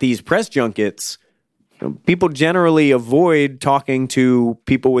 at these press junkets, people generally avoid talking to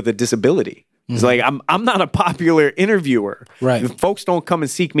people with a disability. It's like, I'm not a popular interviewer. Right. Folks don't come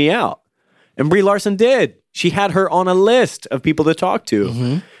and seek me out. And Brie Larson did. She had her on a list of people to talk to.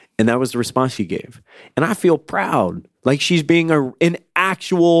 Mm-hmm. And that was the response she gave. And I feel proud. Like she's being an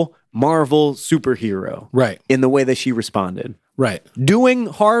actual Marvel superhero. Right. In the way that she responded. Right. Doing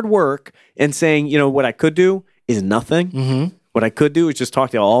hard work and saying, what I could do is nothing. Mm-hmm. What I could do is just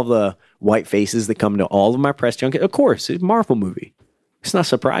talk to all the white faces that come to all of my press junkets. Of course, it's a Marvel movie. It's not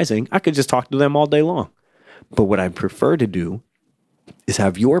surprising. I could just talk to them all day long. But what I prefer to do is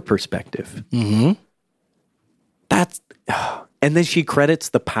have your perspective. Mm-hmm. And then she credits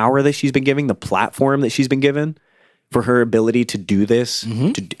the power that she's been given, the platform that she's been given for her ability to do this.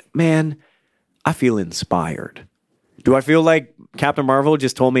 Mm-hmm. Man, I feel inspired. Do I feel like Captain Marvel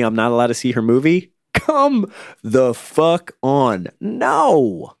just told me I'm not allowed to see her movie? Come the fuck on.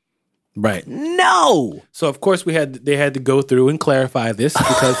 No. Right. No. So of course they had to go through and clarify this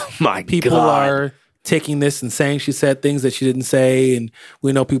because people are taking this and saying she said things that she didn't say, and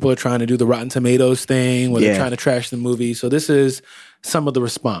we know people are trying to do the Rotten Tomatoes thing where they're trying to trash the movie. So this is some of the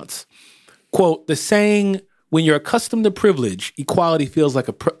response. Quote, the saying, when you're accustomed to privilege, equality feels like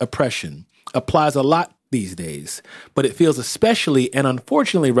oppression, applies a lot these days, but it feels especially and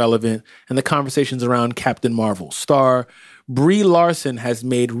unfortunately relevant in the conversations around Captain Marvel. Star Brie Larson has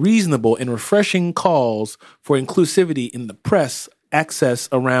made reasonable and refreshing calls for inclusivity in the press access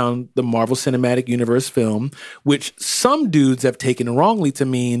around the Marvel Cinematic Universe film, which some dudes have taken wrongly to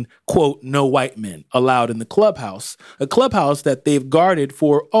mean, quote, no white men allowed in the clubhouse, a clubhouse that they've guarded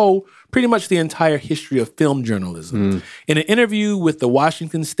for, pretty much the entire history of film journalism. In an interview with the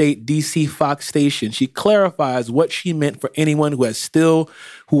Washington State DC Fox station, she clarifies what she meant for anyone who was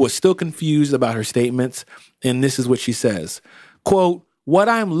still confused about her statements. And this is what she says, quote, what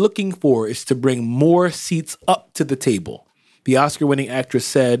I'm looking for is to bring more seats up to the table. The Oscar-winning actress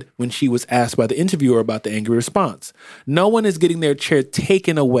said when she was asked by the interviewer about the angry response. No one is getting their chair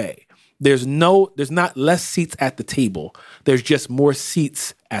taken away. There's not less seats at the table. There's just more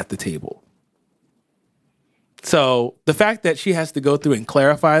seats at the table. So the fact that she has to go through and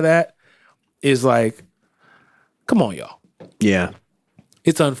clarify that is like, come on, y'all. Yeah.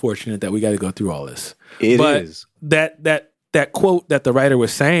 It's unfortunate that we got to go through all this. It is. That quote that the writer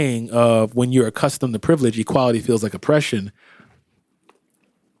was saying of when you're accustomed to privilege, equality feels like oppression.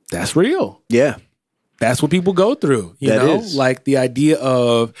 That's real. Yeah. That's what people go through, you know? Like the idea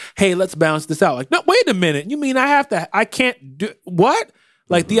of, hey, let's balance this out. Like, no, wait a minute. You mean I can't do, what?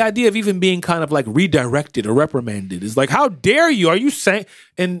 Like the idea of even being kind of like redirected or reprimanded is like, how dare you? Are you saying,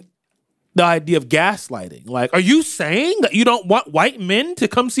 and the idea of gaslighting, like, are you saying that you don't want white men to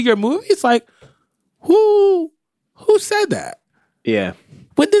come see your movie? It's like, who said that? Yeah.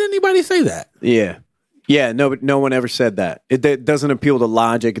 When did anybody say that? Yeah. Yeah, no, but no one ever said that. It doesn't appeal to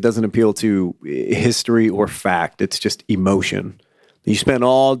logic. It doesn't appeal to history or fact. It's just emotion. You spend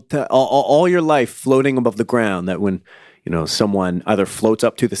all your life floating above the ground. That when someone either floats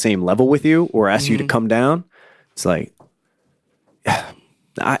up to the same level with you or asks you to come down, it's like,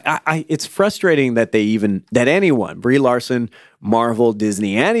 it's frustrating that that anyone, Brie Larson, Marvel,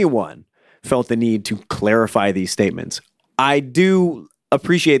 Disney, anyone felt the need to clarify these statements. I do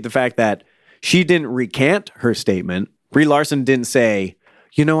appreciate the fact that she didn't recant her statement. Brie Larson didn't say,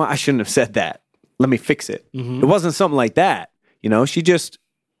 I shouldn't have said that. Let me fix it. Mm-hmm. It wasn't something like that. She just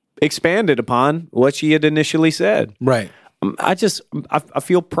expanded upon what she had initially said. Right. I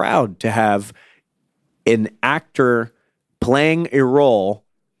feel proud to have an actor playing a role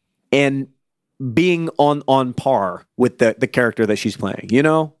and being on par with the character that she's playing, you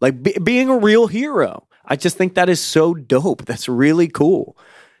know, like being a real hero. I just think that is so dope. That's really cool.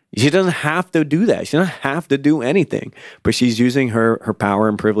 She doesn't have to do that. She doesn't have to do anything, but she's using her power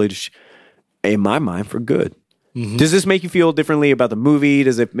and privilege, in my mind, for good. Mm-hmm. Does this make you feel differently about the movie?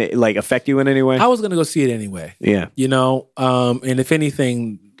 Does it like affect you in any way? I was going to go see it anyway. Yeah. You know, and if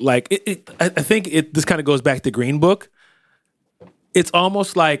anything, like I think this kind of goes back to Green Book. It's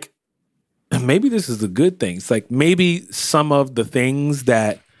almost like maybe this is a good thing. It's like maybe some of the things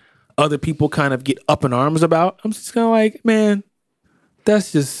that other people kind of get up in arms about, I'm just kind of like, man,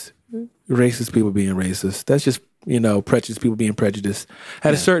 that's just racist people being racist. That's just, you know, prejudiced people being prejudiced.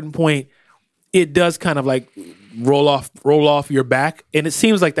 At a certain point, it does kind of like roll off your back. And it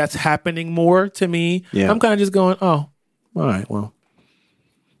seems like that's happening more to me. Yeah. I'm kind of just going, oh, all right, well.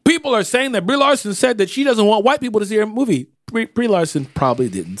 People are saying that Brie Larson said that she doesn't want white people to see her movie. Brie Larson probably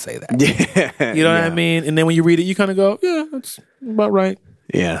didn't say that. Yeah. You know what I mean? And then when you read it, you kind of go, yeah, that's about right.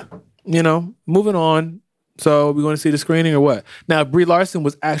 Yeah. You know, moving on. So we're going to see the screening or what? Now, if Brie Larson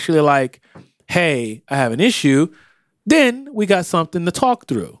was actually like, hey, I have an issue, then we got something to talk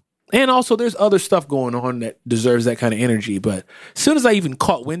through. And also, there's other stuff going on that deserves that kind of energy. But as soon as I even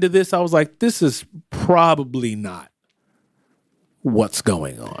caught wind of this, I was like, this is probably not what's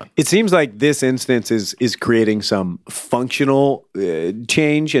going on. It seems like this instance is creating some functional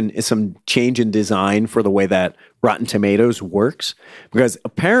change and some change in design for the way that Rotten Tomatoes works. Because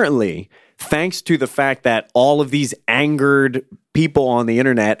apparently, thanks to the fact that all of these angered people on the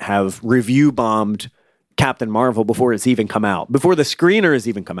internet have review bombed Captain Marvel before it's even come out, before the screener has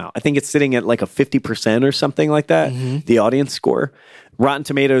even come out. I think it's sitting at like a 50% or something like that, the audience score. Rotten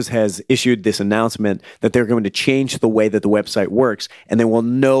Tomatoes has issued this announcement that they're going to change the way that the website works, and they will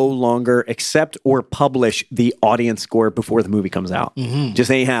no longer accept or publish the audience score before the movie comes out.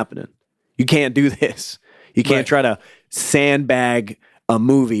 Just ain't happening. You can't do this. You can't try to sandbag a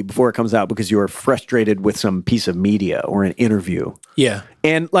movie before it comes out because you're frustrated with some piece of media or an interview. Yeah.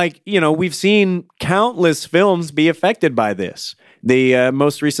 And like, you know, we've seen countless films be affected by this. The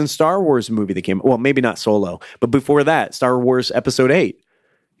most recent Star Wars movie that came, well, maybe not Solo, but before that, Star Wars Episode 8.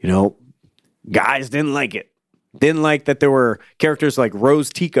 You know, guys didn't like it. Didn't like that there were characters like Rose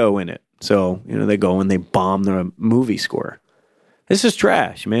Tico in it. So, you know, they go and they bomb the movie score. This is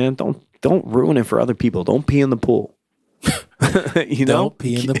trash, man. Don't ruin it for other people. Don't pee in the pool. You know, don't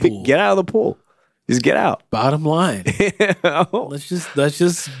pee in the pool. Get out of the pool. Just get out. Bottom line. Let's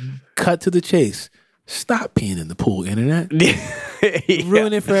just cut to the chase. Stop peeing in the pool, internet.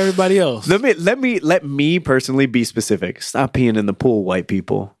 Ruin it for everybody else. Let me personally be specific. Stop peeing in the pool, white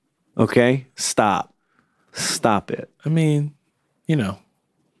people. Okay? Stop it. I mean, you know.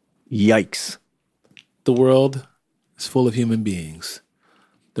 Yikes. The world is full of human beings.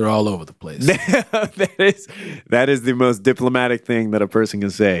 They're all over the place. that is the most diplomatic thing that a person can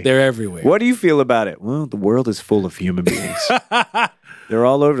say. They're everywhere. What do you feel about it? Well, the world is full of human beings. They're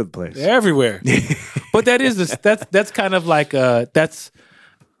all over the place. They're everywhere. But that's kind of like that's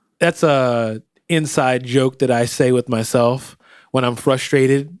a inside joke that I say with myself when I'm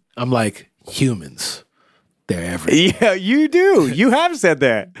frustrated. I'm like, humans. They're everywhere. Yeah, you do. You have said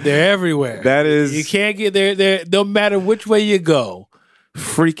that. They're everywhere. That is, you can't get there. No matter which way you go.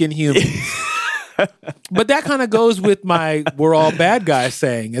 Freaking humans. But that kind of goes with my we're all bad guys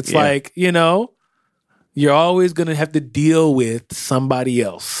saying. It's like, you know, you're always going to have to deal with somebody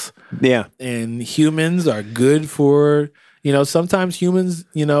else. Yeah. And humans are good for, you know, sometimes humans,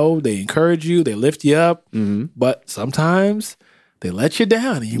 you know, they encourage you, they lift you up, but sometimes they let you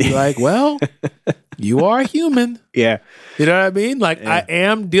down. And you be like, well, you are human. Yeah. You know what I mean? Like, I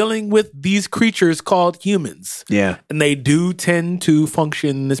am dealing with these creatures called humans. Yeah. And they do tend to function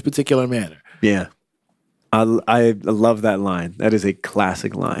in this particular manner. Yeah. I love that line. That is a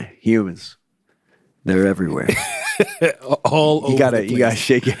classic line. Humans. They're everywhere. All over the place. You gotta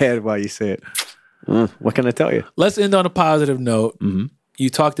shake your head while you say it. What can I tell you? Let's end on a positive note. You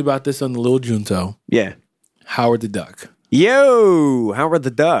talked about this on the Lil Junto. Yeah. Howard the Duck. Yo, Howard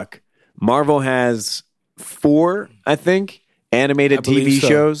the Duck. Marvel has 4, I think, animated TV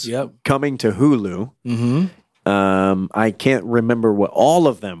shows coming to Hulu. I can't remember what all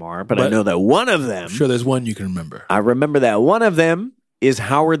of them are, but I know that one of them. I'm sure there's one you can remember. I remember that one of them is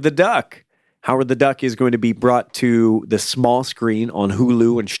Howard the Duck. Howard the Duck is going to be brought to the small screen on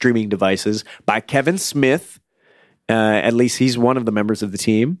Hulu and streaming devices by Kevin Smith. At least he's one of the members of the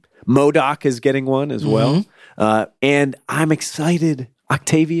team. MODOK is getting one as well. And I'm excited.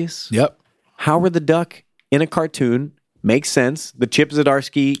 Octavius. Yep. Howard the Duck in a cartoon makes sense. The Chip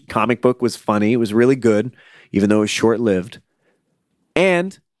Zdarsky comic book was funny. It was really good. even though it was short-lived.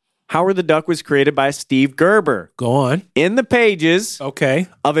 And Howard the Duck was created by Steve Gerber. Go on. In the pages Okay.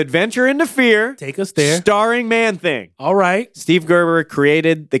 of Adventure into Fear, Take us there. starring Man-Thing. All right. Steve Gerber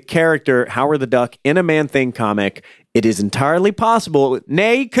created the character Howard the Duck in a Man-Thing comic. It is entirely possible,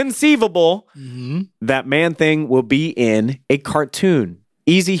 nay, conceivable, that Man-Thing will be in a cartoon.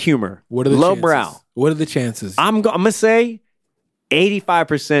 Easy humor. What are the low chances? brow. What are the chances? I'm going to say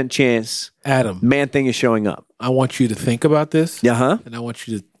 85% chance Adam, Man-Thing is showing up. I want you to think about this. Uh-huh. And I want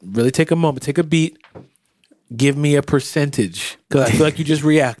you to really take a moment, take a beat. Give me a percentage. Because I feel like you just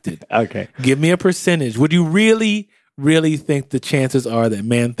reacted. Okay. Give me a percentage. Would you really, really think the chances are that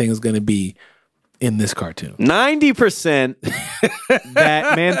Man-Thing is going to be in this cartoon? 90%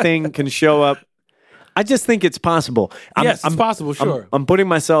 that Man-Thing can show up. I just think it's possible. Yes, it's possible, sure. I'm putting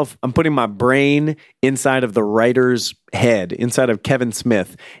my brain inside of the writer's head, inside of Kevin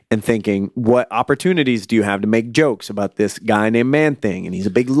Smith, and thinking, what opportunities do you have to make jokes about this guy named Man-Thing? And he's a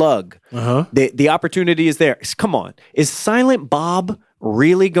big lug. Uh-huh. The opportunity is there. Come on. Is Silent Bob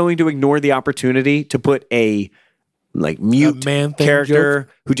really going to ignore the opportunity to put a mute Man-Thing character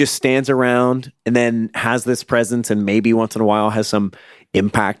who just stands around and then has this presence and maybe once in a while has some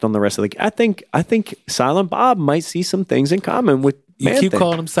impact on the rest of the... I think Silent Bob might see some things in common with You Man-Thing. keep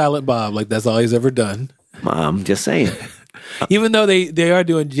calling him Silent Bob like that's all he's ever done. I'm just saying. Even though they are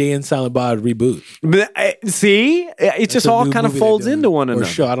doing Jay and Silent Bob reboot. But, see? It just all kind of folds into one Or another.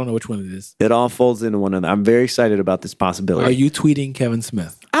 show, I don't know which one it is. It all folds into one another. I'm very excited about this possibility. Are you tweeting Kevin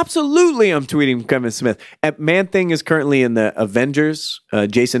Smith? Absolutely, I'm tweeting Kevin Smith. Man-Thing is currently in the Avengers.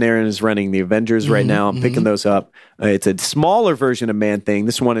 Jason Aaron is running the Avengers right now. I'm picking those up. It's a smaller version of Man-Thing.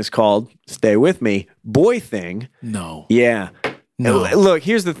 This one is called, stay with me, Boy Thing. No. Yeah. No. Look,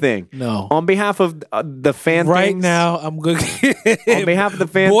 here's the thing. No. On behalf of the fan Right things, now, I'm good. on behalf of the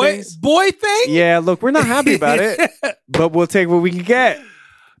fan things, boy thing? yeah, look, we're not happy about it, but we'll take what we can get.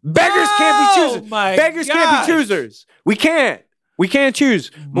 Beggars can't be choosers. my Beggars can't gosh. be choosers. We can't. We can't choose.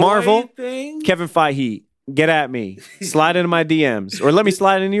 Marvel, thing? Kevin Feige, get at me. Slide into my DMs, or let me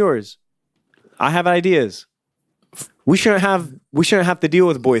slide into yours. I have ideas. We shouldn't have to deal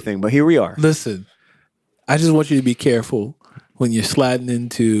with Boy Thing, but here we are. Listen, I just want you to be careful when you're sliding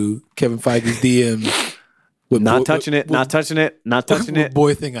into Kevin Feige's DMs. With Not touching it. Not touching it.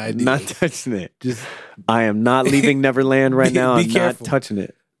 Boy thing ideas. Not touching it. Just, I am not leaving Neverland right now. be I'm careful. not touching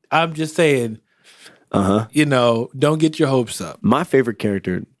it. I'm just saying, don't get your hopes up. My favorite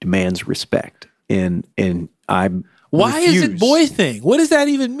character demands respect, and I Why is it refuse. boy thing? What does that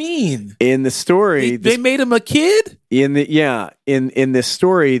even mean? In the story, They made him a kid? in this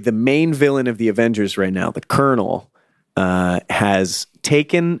story, the main villain of the Avengers right now, the Colonel, has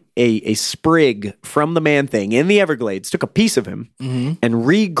taken a sprig from the Man-Thing in the Everglades, took a piece of him and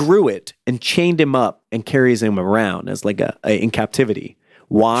regrew it and chained him up and carries him around as in captivity.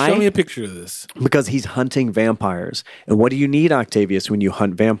 Why? Show me a picture of this. Because he's hunting vampires. And what do you need, Octavius, when you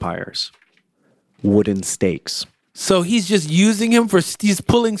hunt vampires? Wooden stakes. So he's just using him he's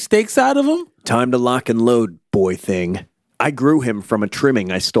pulling stakes out of him? Time to lock and load, Boy Thing. I grew him from a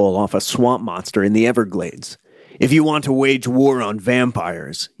trimming I stole off a swamp monster in the Everglades. If you want to wage war on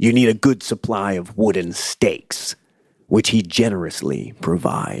vampires, you need a good supply of wooden stakes, which he generously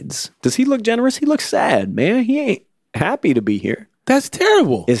provides. Does he look generous? He looks sad, man. He ain't happy to be here. That's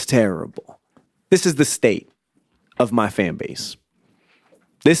terrible. It's terrible. This is the state of my fan base.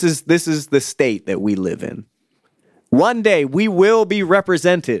 This is the state that we live in. One day we will be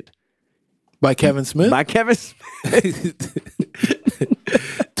represented By Kevin Smith? by Kevin Smith.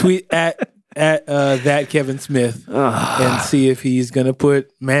 Tweet at that Kevin Smith and see if he's going to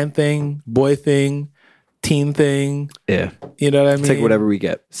put man thing, boy thing, teen thing. Yeah. You know what I mean? Take whatever we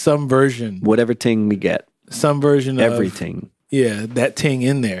get. Some version. Whatever ting we get. Some version of Everything. Yeah, that ting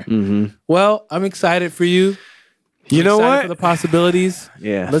in there. Mm-hmm. Well, I'm excited for you. You know Excited what? For the possibilities.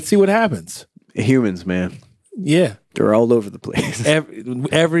 Yeah. Let's see what happens. Humans, man. Yeah. They're all over the place.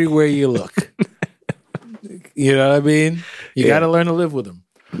 Everywhere you look. You know what I mean? You got to learn to live with them.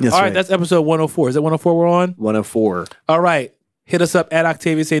 That's All right, right. that's episode 104. Is that 104 we're on? 104. All right. Hit us up at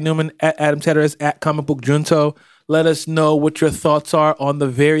Octavius A. Newman, at Adam Tedderus, at Comic Book Junto. Let us know what your thoughts are on the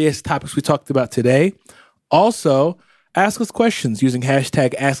various topics we talked about today. Also, ask us questions using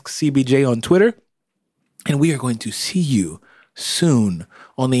hashtag AskCBJ on Twitter. And we are going to see you soon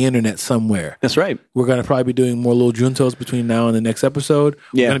on the internet somewhere. That's right. We're going to probably be doing more little Juntos between now and the next episode.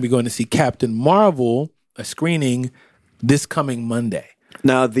 Yeah. We're going to be going to see Captain Marvel, a screening this coming Monday.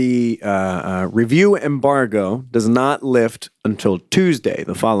 Now, the review embargo does not lift until Tuesday,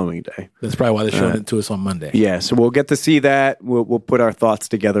 the following day. That's probably why they're showing it to us on Monday. Yeah, so we'll get to see that. We'll put our thoughts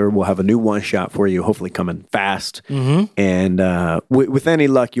together. We'll have a new one-shot for you, hopefully coming fast. And with any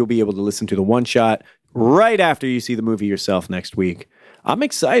luck, you'll be able to listen to the one-shot right after you see the movie yourself next week. I'm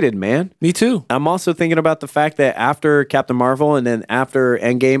excited, man. Me too. I'm also thinking about the fact that after Captain Marvel and then after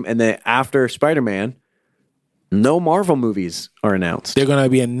Endgame and then after Spider-Man, no Marvel movies are announced. They're going to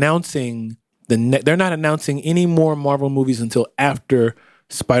be announcing they're not announcing any more Marvel movies until after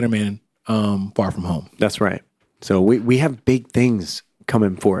Spider-Man Far From Home. That's right. So we have big things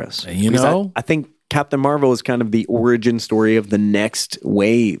coming for us. You know? I think Captain Marvel is kind of the origin story of the next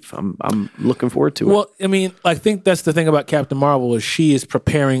wave. I'm looking forward to it. Well, I mean, I think that's the thing about Captain Marvel is she is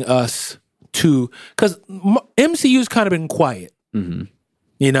preparing us to, because MCU's kind of been quiet. Mm-hmm.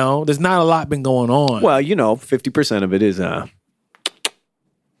 You know, there's not a lot been going on. Well, 50% of it is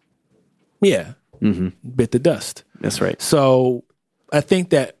bit the dust. That's right. So I think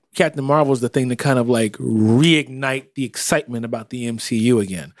that Captain Marvel is the thing to kind of like reignite the excitement about the MCU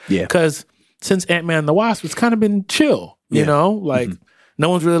again. Yeah. Because since Ant-Man and the Wasp, it's kind of been chill, you know? Like, no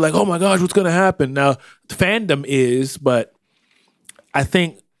one's really like, oh my gosh, what's going to happen? Now, the fandom is, but I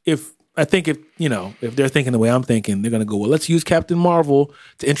think if they're thinking the way I'm thinking, they're going to go, well, let's use Captain Marvel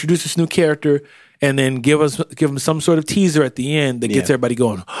to introduce this new character and then give them some sort of teaser at the end that gets everybody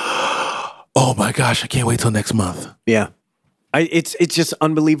going, oh my gosh, I can't wait till next month. Yeah. It's just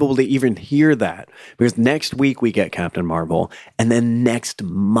unbelievable to even hear that, because next week we get Captain Marvel and then next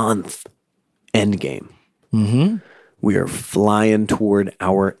month, Endgame. Mm-hmm. We are flying toward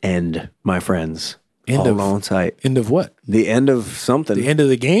our end, my friends. End of what? The end of something. The end of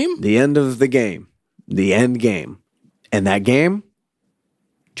the game? The end of the game. The end game. And that game?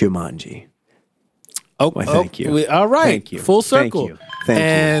 Jumanji. Thank you. All right. Thank you. Full circle. Thank you. Thank you.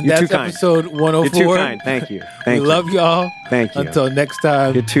 And You're that's too kind. episode 104. You're too kind. Thank you. We love y'all. Thank you. Until next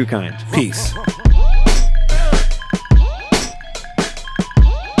time. You're too kind. Peace.